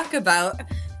to talk about.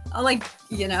 I'm like,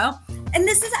 and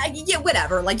this is,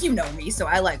 whatever, like, me, so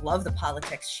I love the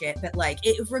politics shit, but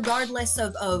regardless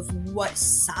of what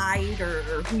side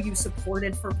or who you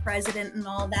supported for president and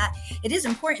all that, it is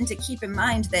important to keep in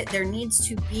mind that there needs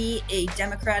to be a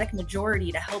Democratic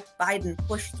majority to help Biden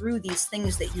push through these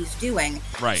things that he's doing.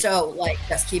 Right. So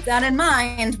just keep that in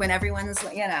mind when everyone's,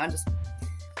 just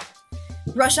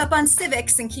brush up on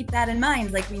civics and keep that in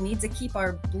mind. We need to keep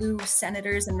our blue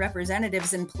senators and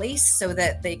representatives in place so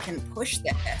that they can push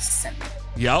this and,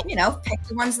 pick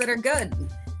the ones that are good.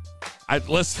 I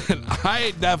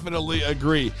definitely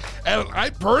agree. And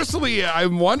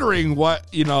I'm wondering what,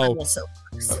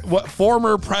 what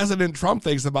former President Trump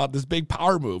thinks about this big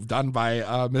power move done by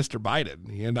Mr. Biden,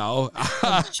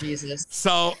 Oh, Jesus.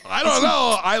 So I don't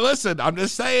know. I'm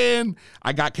just saying,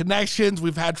 I got connections.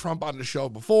 We've had Trump on the show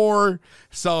before.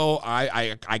 So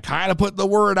I kind of put the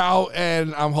word out,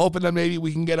 and I'm hoping that maybe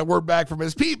we can get a word back from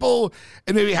his people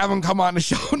and maybe have him come on the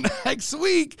show next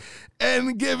week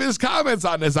and give his comments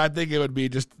on this. I think it would be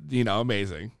just,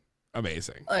 amazing.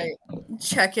 Amazing.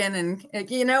 Check in and,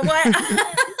 you know what?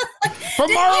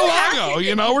 From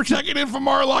Mar-a-Lago, we're checking in from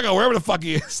Mar-a-Lago, wherever the fuck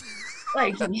he is.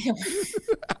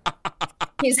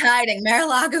 He's hiding.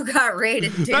 Mar-a-Lago got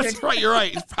raided, dude. That's right. You're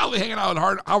right. He's probably hanging out in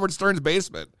Howard Stern's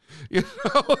basement. He's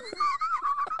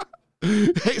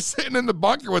sitting in the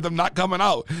bunker with him, not coming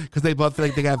out because they both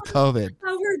think they have COVID.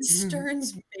 Howard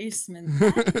Stern's basement.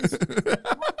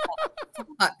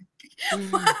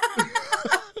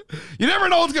 You never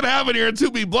know what's going to happen here in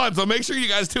 2B Blood, so make sure you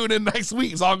guys tune in next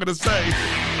week is all I'm going to say.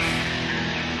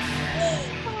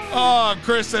 Oh,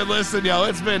 Kristen, listen,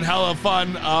 it's been hella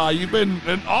fun. You've been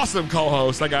an awesome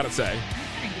co-host, I got to say.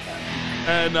 Thank you.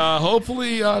 And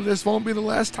hopefully this won't be the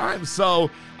last time. So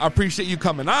I appreciate you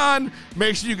coming on.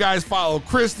 Make sure you guys follow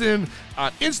Kristen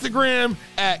on Instagram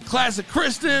at Classic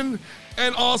Kristen.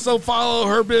 And also follow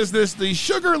her business, the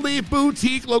Sugar Leaf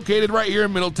Boutique, located right here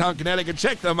in Middletown, Connecticut.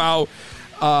 Check them out.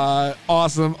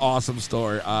 Awesome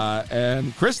store.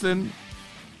 And Kristen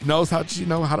knows how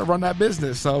to run that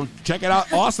business. So check it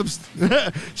out. Awesome.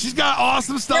 She's got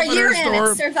awesome stuff in her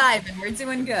store. It's surviving. We're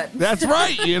doing good. That's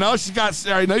right. She's got,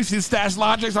 you've seen Stash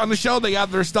Logics on the show. They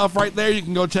got their stuff right there. You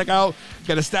can go check out,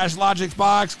 get a Stash Logics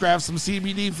box, grab some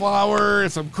CBD flour,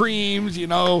 some creams,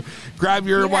 grab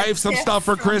your wife some stuff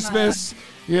for Christmas,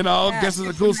 get some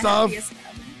of the cool stuff.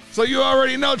 So you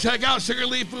already know, check out Sugar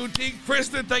Leaf Boutique.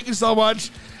 Kristen, thank you so much.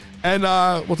 And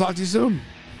we'll talk to you soon.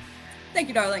 Thank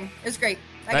you, darling. It was great.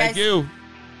 Bye, Thank guys. you.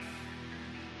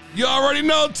 You already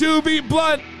know, to be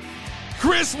blunt,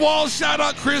 Chris Walsh. Shout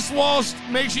out Chris Walsh.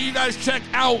 Make sure you guys check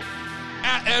out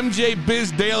at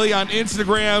MJBizDaily on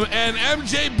Instagram and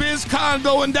MJBizCon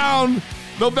going down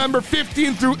November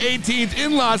 15th through 18th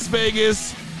in Las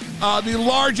Vegas. The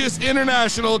largest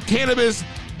international cannabis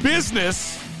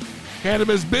business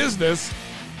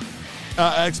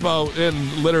expo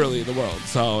in literally the world.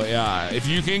 So yeah, if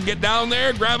you can get down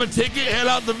there, grab a ticket, head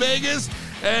out to Vegas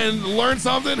and learn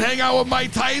something, hang out with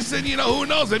Mike Tyson, who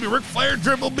knows, maybe Ric Flair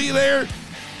Drip will be there.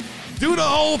 Do the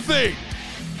whole thing.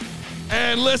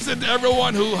 And listen to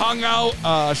everyone who hung out.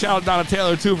 Shout out Donna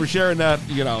Taylor too for sharing that,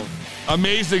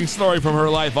 amazing story from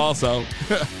her life also.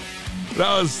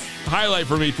 That was highlight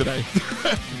for me today.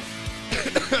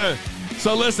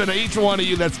 So listen, to each one of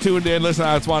you that's tuned in, listen,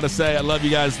 I just want to say I love you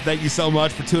guys. Thank you so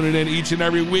much for tuning in each and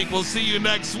every week. We'll see you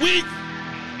next week.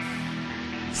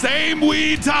 Same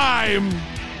weed time.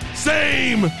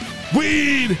 Same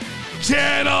weed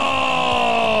channel.